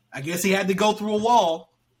 and I guess he had to go through a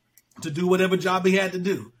wall to do whatever job he had to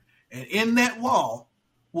do. And in that wall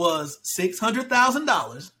was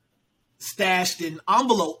 $600,000 stashed in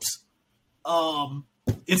envelopes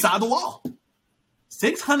inside the wall.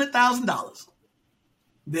 $600,000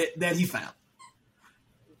 that he found.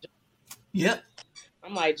 Yep.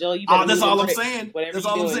 I'm like, Joel, you better. That's move all and I'm break. saying. Whatever That's you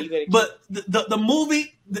all I'm doing, saying. you better But the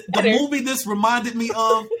movie, the movie this reminded me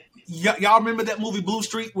of, y'all remember that movie Blue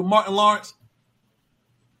Streak with Martin Lawrence?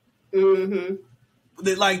 Mm-hmm.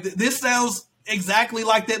 This sounds exactly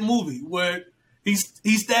like that movie where he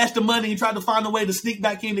stashed the money and tried to find a way to sneak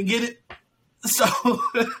back in and get it. So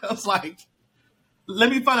I was like, let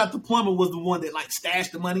me find out the plumber was the one that like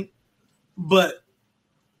stashed the money. But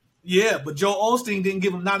yeah, but Joel Osteen didn't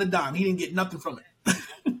give him not a dime. He didn't get nothing from it.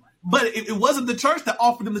 But it wasn't the church that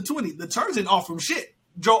offered him the 20. The church didn't offer him shit.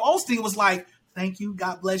 Joel Osteen was like, thank you,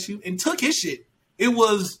 God bless you, and took his shit. It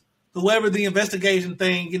was whoever the investigation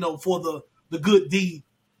thing, for the good deed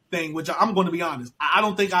thing, which I'm going to be honest. I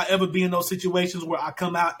don't think I'll ever be in those situations where I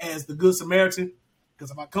come out as the good Samaritan.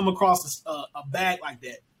 Because if I come across a bag like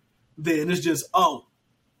that, then it's just, I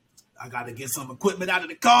got to get some equipment out of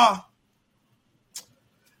the car.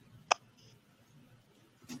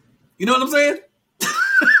 You know what I'm saying?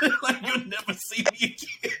 Like, you'll never see me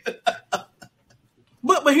again.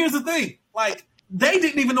 But here's the thing. Like, they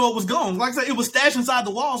didn't even know it was gone. Like I said, it was stashed inside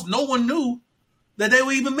the walls. No one knew that they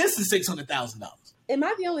were even missing $600,000. Am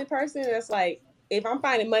I the only person that's like, if I'm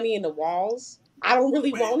finding money in the walls, I don't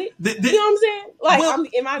really want it? Th- You know what I'm saying? Like, well,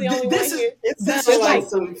 am I the only one this is- here? It This sounds is like like-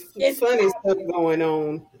 some it's- funny stuff going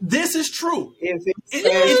on This is true. if it's It-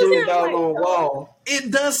 stashed in the it- doggone wall. It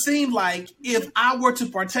does seem like if I were to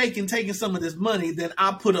partake in taking some of this money, then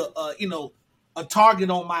I put a target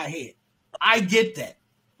on my head. I get that.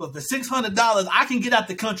 But for $600, I can get out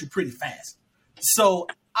the country pretty fast. So,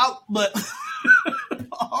 but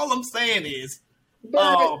all I'm saying is, But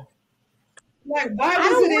why I was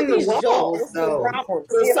don't it want in the these walls Joels though? with problems.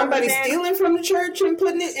 Was You know somebody what I'm saying? stealing from the church and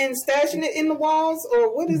putting it and stashing it in the walls,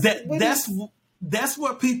 or what is that what that's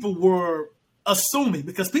what people were assuming,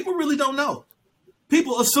 because people really don't know.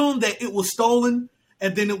 People assumed that it was stolen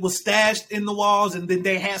and then it was stashed in the walls, and then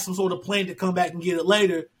they had some sort of plan to come back and get it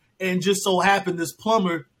later. And just so happened this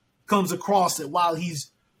plumber comes across it while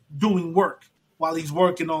he's doing work, while he's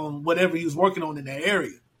working on whatever he was working on in that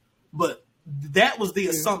area. But that was the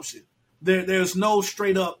assumption. There's no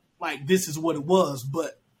straight up like this is what it was,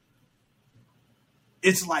 but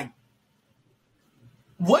it's like,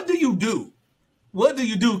 what do you do? What do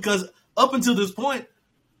you do? Because up until this point,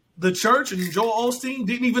 the church and Joel Osteen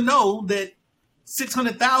didn't even know that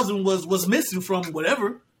 $600,000 was missing from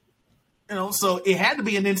whatever. So it had to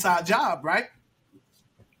be an inside job, right?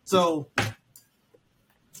 So,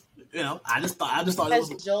 I just thought it Because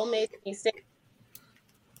was. Joel made me sick.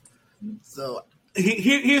 So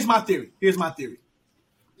here's my theory.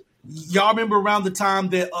 Y'all remember around the time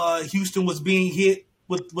that Houston was being hit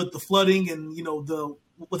with the flooding and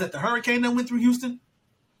was that the hurricane that went through Houston?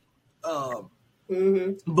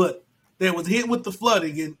 But there was hit with the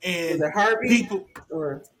flooding and Was it Harvey? people.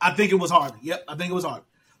 or I think it was Harvey. Yep, I think it was Harvey.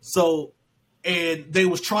 So, and they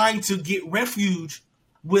was trying to get refuge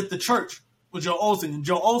with the church with Joel Osteen. And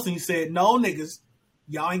Joel Osteen said, no, niggas,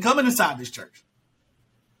 y'all ain't coming inside this church.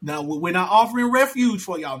 Now, we're not offering refuge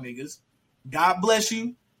for y'all niggas. God bless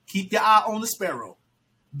you. Keep your eye on the sparrow.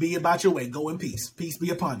 Be about your way. Go in peace. Peace be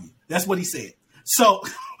upon you. That's what he said. So,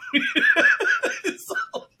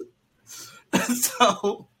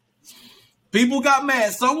 so people got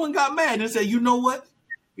mad. Someone got mad and said, you know what?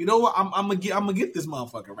 you know what? I'm gonna get this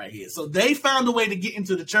motherfucker right here. So they found a way to get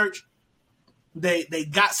into the church. They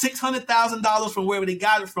got $600,000 from wherever they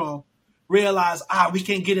got it from. Realized we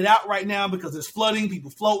can't get it out right now because there's flooding,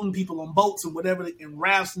 people floating, people on boats and whatever, and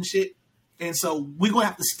rafts and shit. And so we're gonna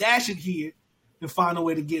have to stash it here and find a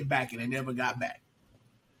way to get back. And they never got back.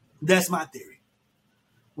 That's my theory.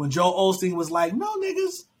 When Joel Osteen was like, "No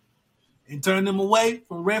niggas," and turned them away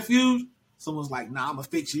from refuge, someone's like, "Nah, I'm gonna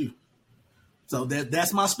fix you." So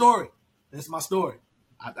that's my story. That's my story.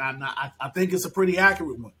 I think it's a pretty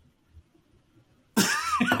accurate one.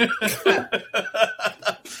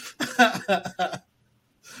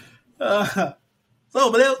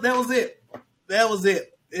 But that was it. That was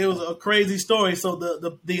it. It was a crazy story. So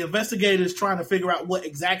the investigators trying to figure out what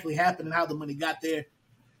exactly happened and how the money got there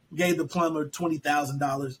gave the plumber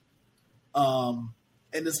 $20,000. And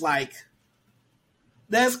it's like,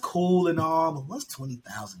 that's cool and all, but what's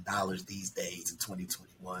 $20,000 these days in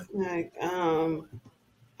 2021? Like,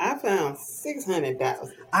 I found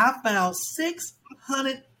 $600,000. I found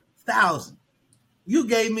 $600,000. You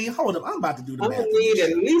gave me. Hold up, I'm about to do the I'm math. gonna need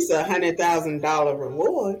at least $100,000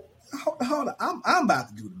 reward. Hold on, I'm about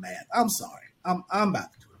to do the math. I'm sorry. I'm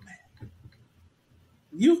about to do the math.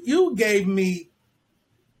 You gave me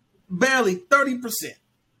barely 30%.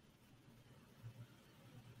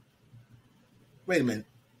 Wait a minute.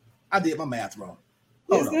 I did my math wrong.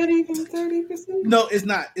 Hold Is on. that even 30%? No, it's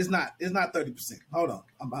not. It's not 30%. Hold on.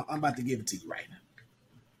 I'm about to give it to you right now.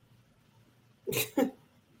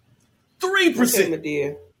 3%. Okay, my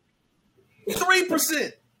dear.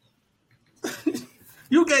 3%.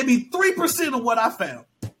 You gave me 3% of what I found.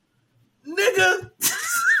 Nigga.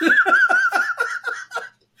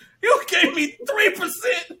 You gave me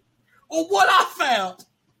 3% of what I found.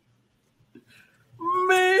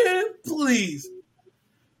 Man, please.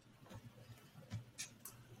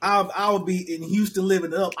 I'll be in Houston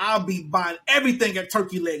living it up. I'll be buying everything at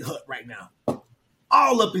Turkey Leg Hut right now.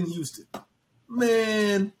 All up in Houston.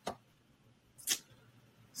 Man.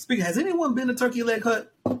 Speaking, has anyone been to Turkey Leg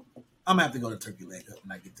Hut? I'm gonna have to go to Turkey Leg Hut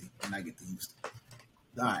when I get to Houston.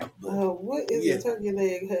 All right. But, What is a turkey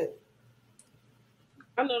leg hut?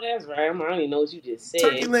 I know that's right. I don't even know what you just said.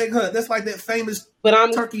 Turkey Leg Hut. That's like that famous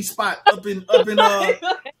turkey spot up in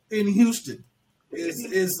Houston.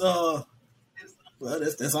 Well,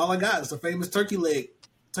 that's all I got. It's a famous turkey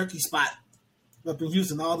spot up in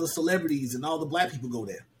Houston. All the celebrities and all the black people go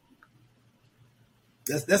there.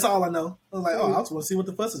 That's all I know. I was like, I just want to see what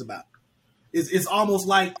the fuss is about. It's almost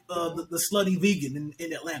like the Slutty Vegan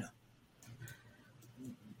in Atlanta.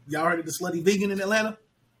 Y'all heard of the Slutty Vegan in Atlanta?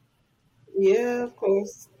 Yeah, of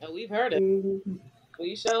course. Oh, we've heard it. Mm-hmm.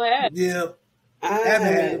 We sure have. Yeah. I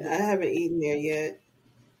haven't eaten there yet.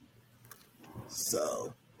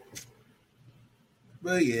 So,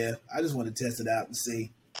 but yeah, I just want to test it out and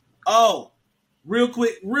see. Oh, real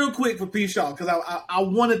quick for P. Shaw, because I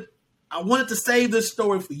wanted to save this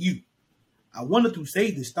story for you.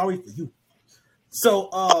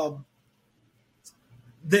 So,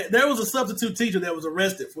 there was a substitute teacher that was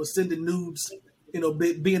arrested for sending nudes,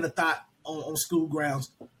 being a thought on school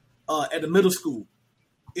grounds at a middle school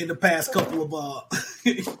in the past couple of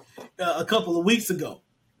a couple of weeks ago.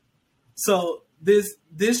 So this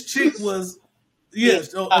chick was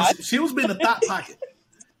she was being a thought pocket.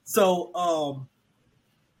 So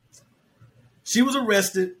she was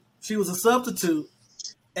arrested. She was a substitute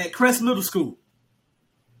at Crest Middle School,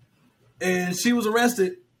 and she was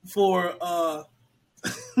arrested for.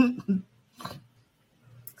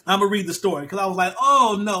 I'm gonna read the story because I was like,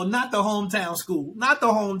 "Oh no, not the hometown school, not the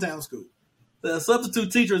hometown school." The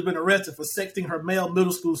substitute teacher has been arrested for sexting her male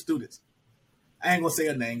middle school students. I ain't gonna say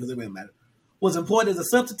her name because it doesn't matter. Was employed as a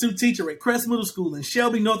substitute teacher at Crest Middle School in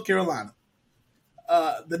Shelby, North Carolina.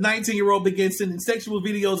 The 19-year-old began sending sexual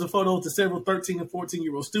videos and photos to several 13 and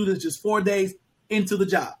 14-year-old students just 4 days into the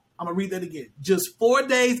job. I'm going to read that again. Just 4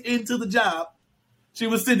 days into the job, she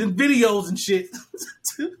was sending videos and shit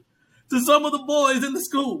to some of the boys in the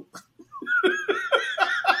school.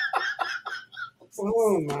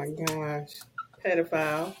 Oh, my gosh.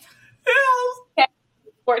 Pedophile.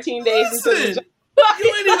 14 days into the job.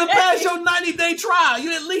 You ain't even passed your 90-day trial.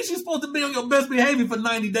 You at least you're supposed to be on your best behavior for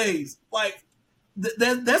 90 days. Like,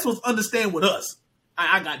 that's what's understand with us.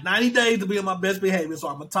 I got 90 days to be on my best behavior, so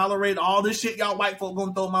I'm going to tolerate all this shit y'all white folk going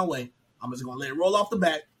to throw my way. I'm just going to let it roll off the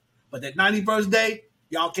back. But that 91st day,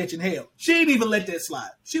 y'all catching hell. She didn't even let that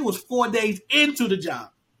slide. She was 4 days into the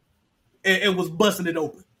job and was busting it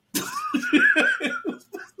open.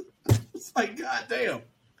 It's like, God damn.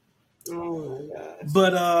 Oh my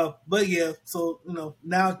gosh. But yeah, so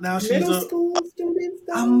now she's middle school students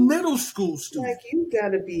though? A middle school student. Like you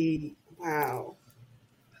gotta be wow.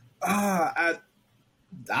 I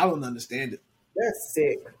don't understand it. That's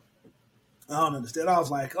sick. I don't understand. I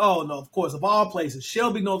was like, oh no, of course, of all places,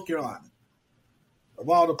 Shelby, North Carolina, of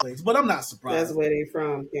all the places. But I'm not surprised. That's where they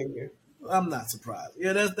from, Kenya. I'm not surprised.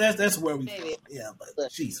 Yeah, that's where we Maybe. from. Yeah,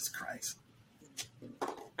 but Jesus Christ,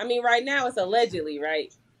 I mean, right now it's allegedly,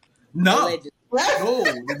 right? no, Allegedly.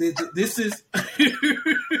 no, this is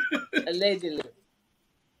Allegedly.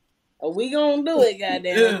 Are we gonna do it,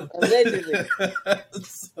 goddamn? Yeah. Allegedly.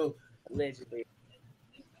 so. Allegedly.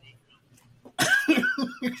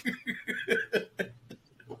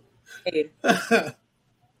 Hey,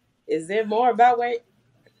 is there more about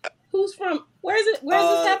who's from? Where's this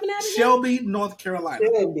happening at again? Shelby, North Carolina.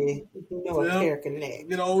 Shelby, North Yeah. Carolina.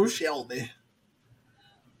 You know, Shelby.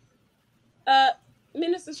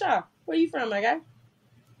 Minister Shaw, where you from, my guy?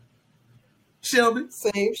 Shelby.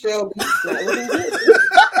 Same Shelby. Not looking good.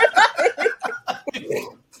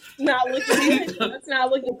 Not looking good. That's not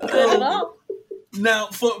looking good at all. Now,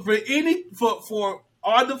 for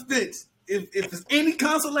our defense, if it's any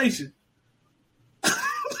consolation,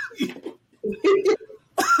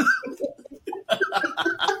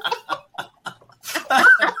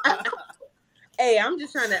 Hey, I'm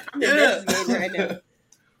just trying to. I'm investigating right now.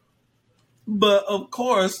 but of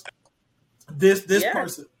course, this Yeah.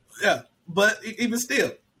 person, yeah. But even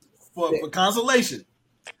still, for consolation,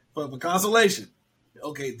 for consolation,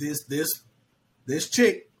 okay, this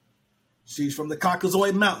chick, she's from the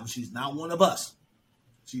Caucasoid Mountains. She's not one of us.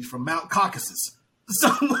 She's from Mount Caucasus. So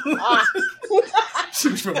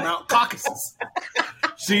she's from Mount Caucasus.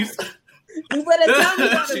 She's You better tell me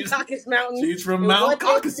about the She's- Caucasus Mountains. she's from and Mount what they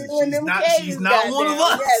Caucasus. do in She's them not caves, one of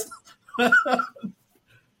goddamn. us. Yes.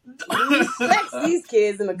 We sex these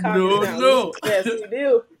kids in the Caucasus No, Mountains. no. Yes, we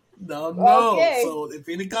do. No. Okay. So if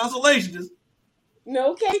any consolation, just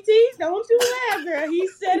No, KT, don't you laugh, girl. He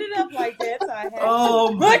set it up like that, so I had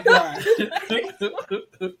oh my god.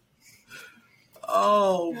 oh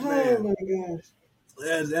Oh man, my gosh.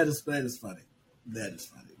 that is funny. That is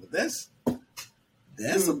funny. But that's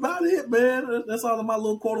about it, man. That's all of my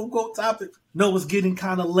little quote unquote topics. No, it's getting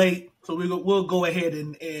kind of late, so we'll go ahead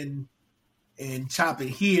and chop it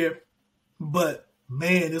here. But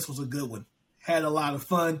man, this was a good one. Had a lot of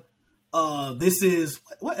fun. This is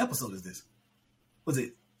what episode is this? Was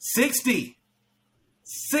it 60?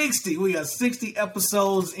 60. We got 60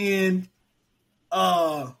 episodes in.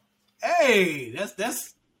 Hey,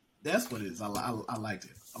 that's what it is. I liked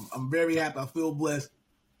it. I'm very happy. I feel blessed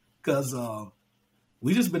because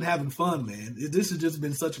we just been having fun, man. This has just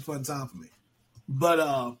been such a fun time for me. But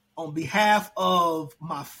on behalf of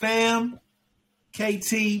my fam,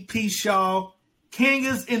 KT, P. Shaw, King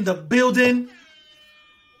is in the building.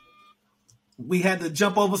 We had to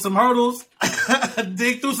jump over some hurdles,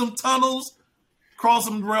 dig through some tunnels, cross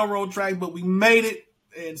some railroad tracks, but we made it,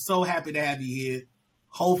 and so happy to have you here.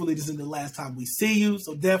 Hopefully this isn't the last time we see you,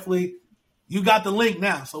 so definitely, you got the link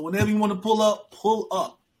now, so whenever you want to pull up,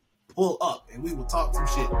 and we will talk some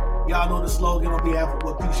shit. Y'all know the slogan on behalf of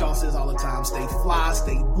what P. Shaw says all the time: stay fly,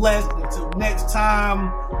 stay blessed. Until next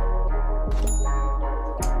time,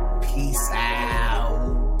 peace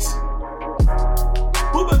out.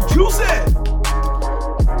 Booba Juicy!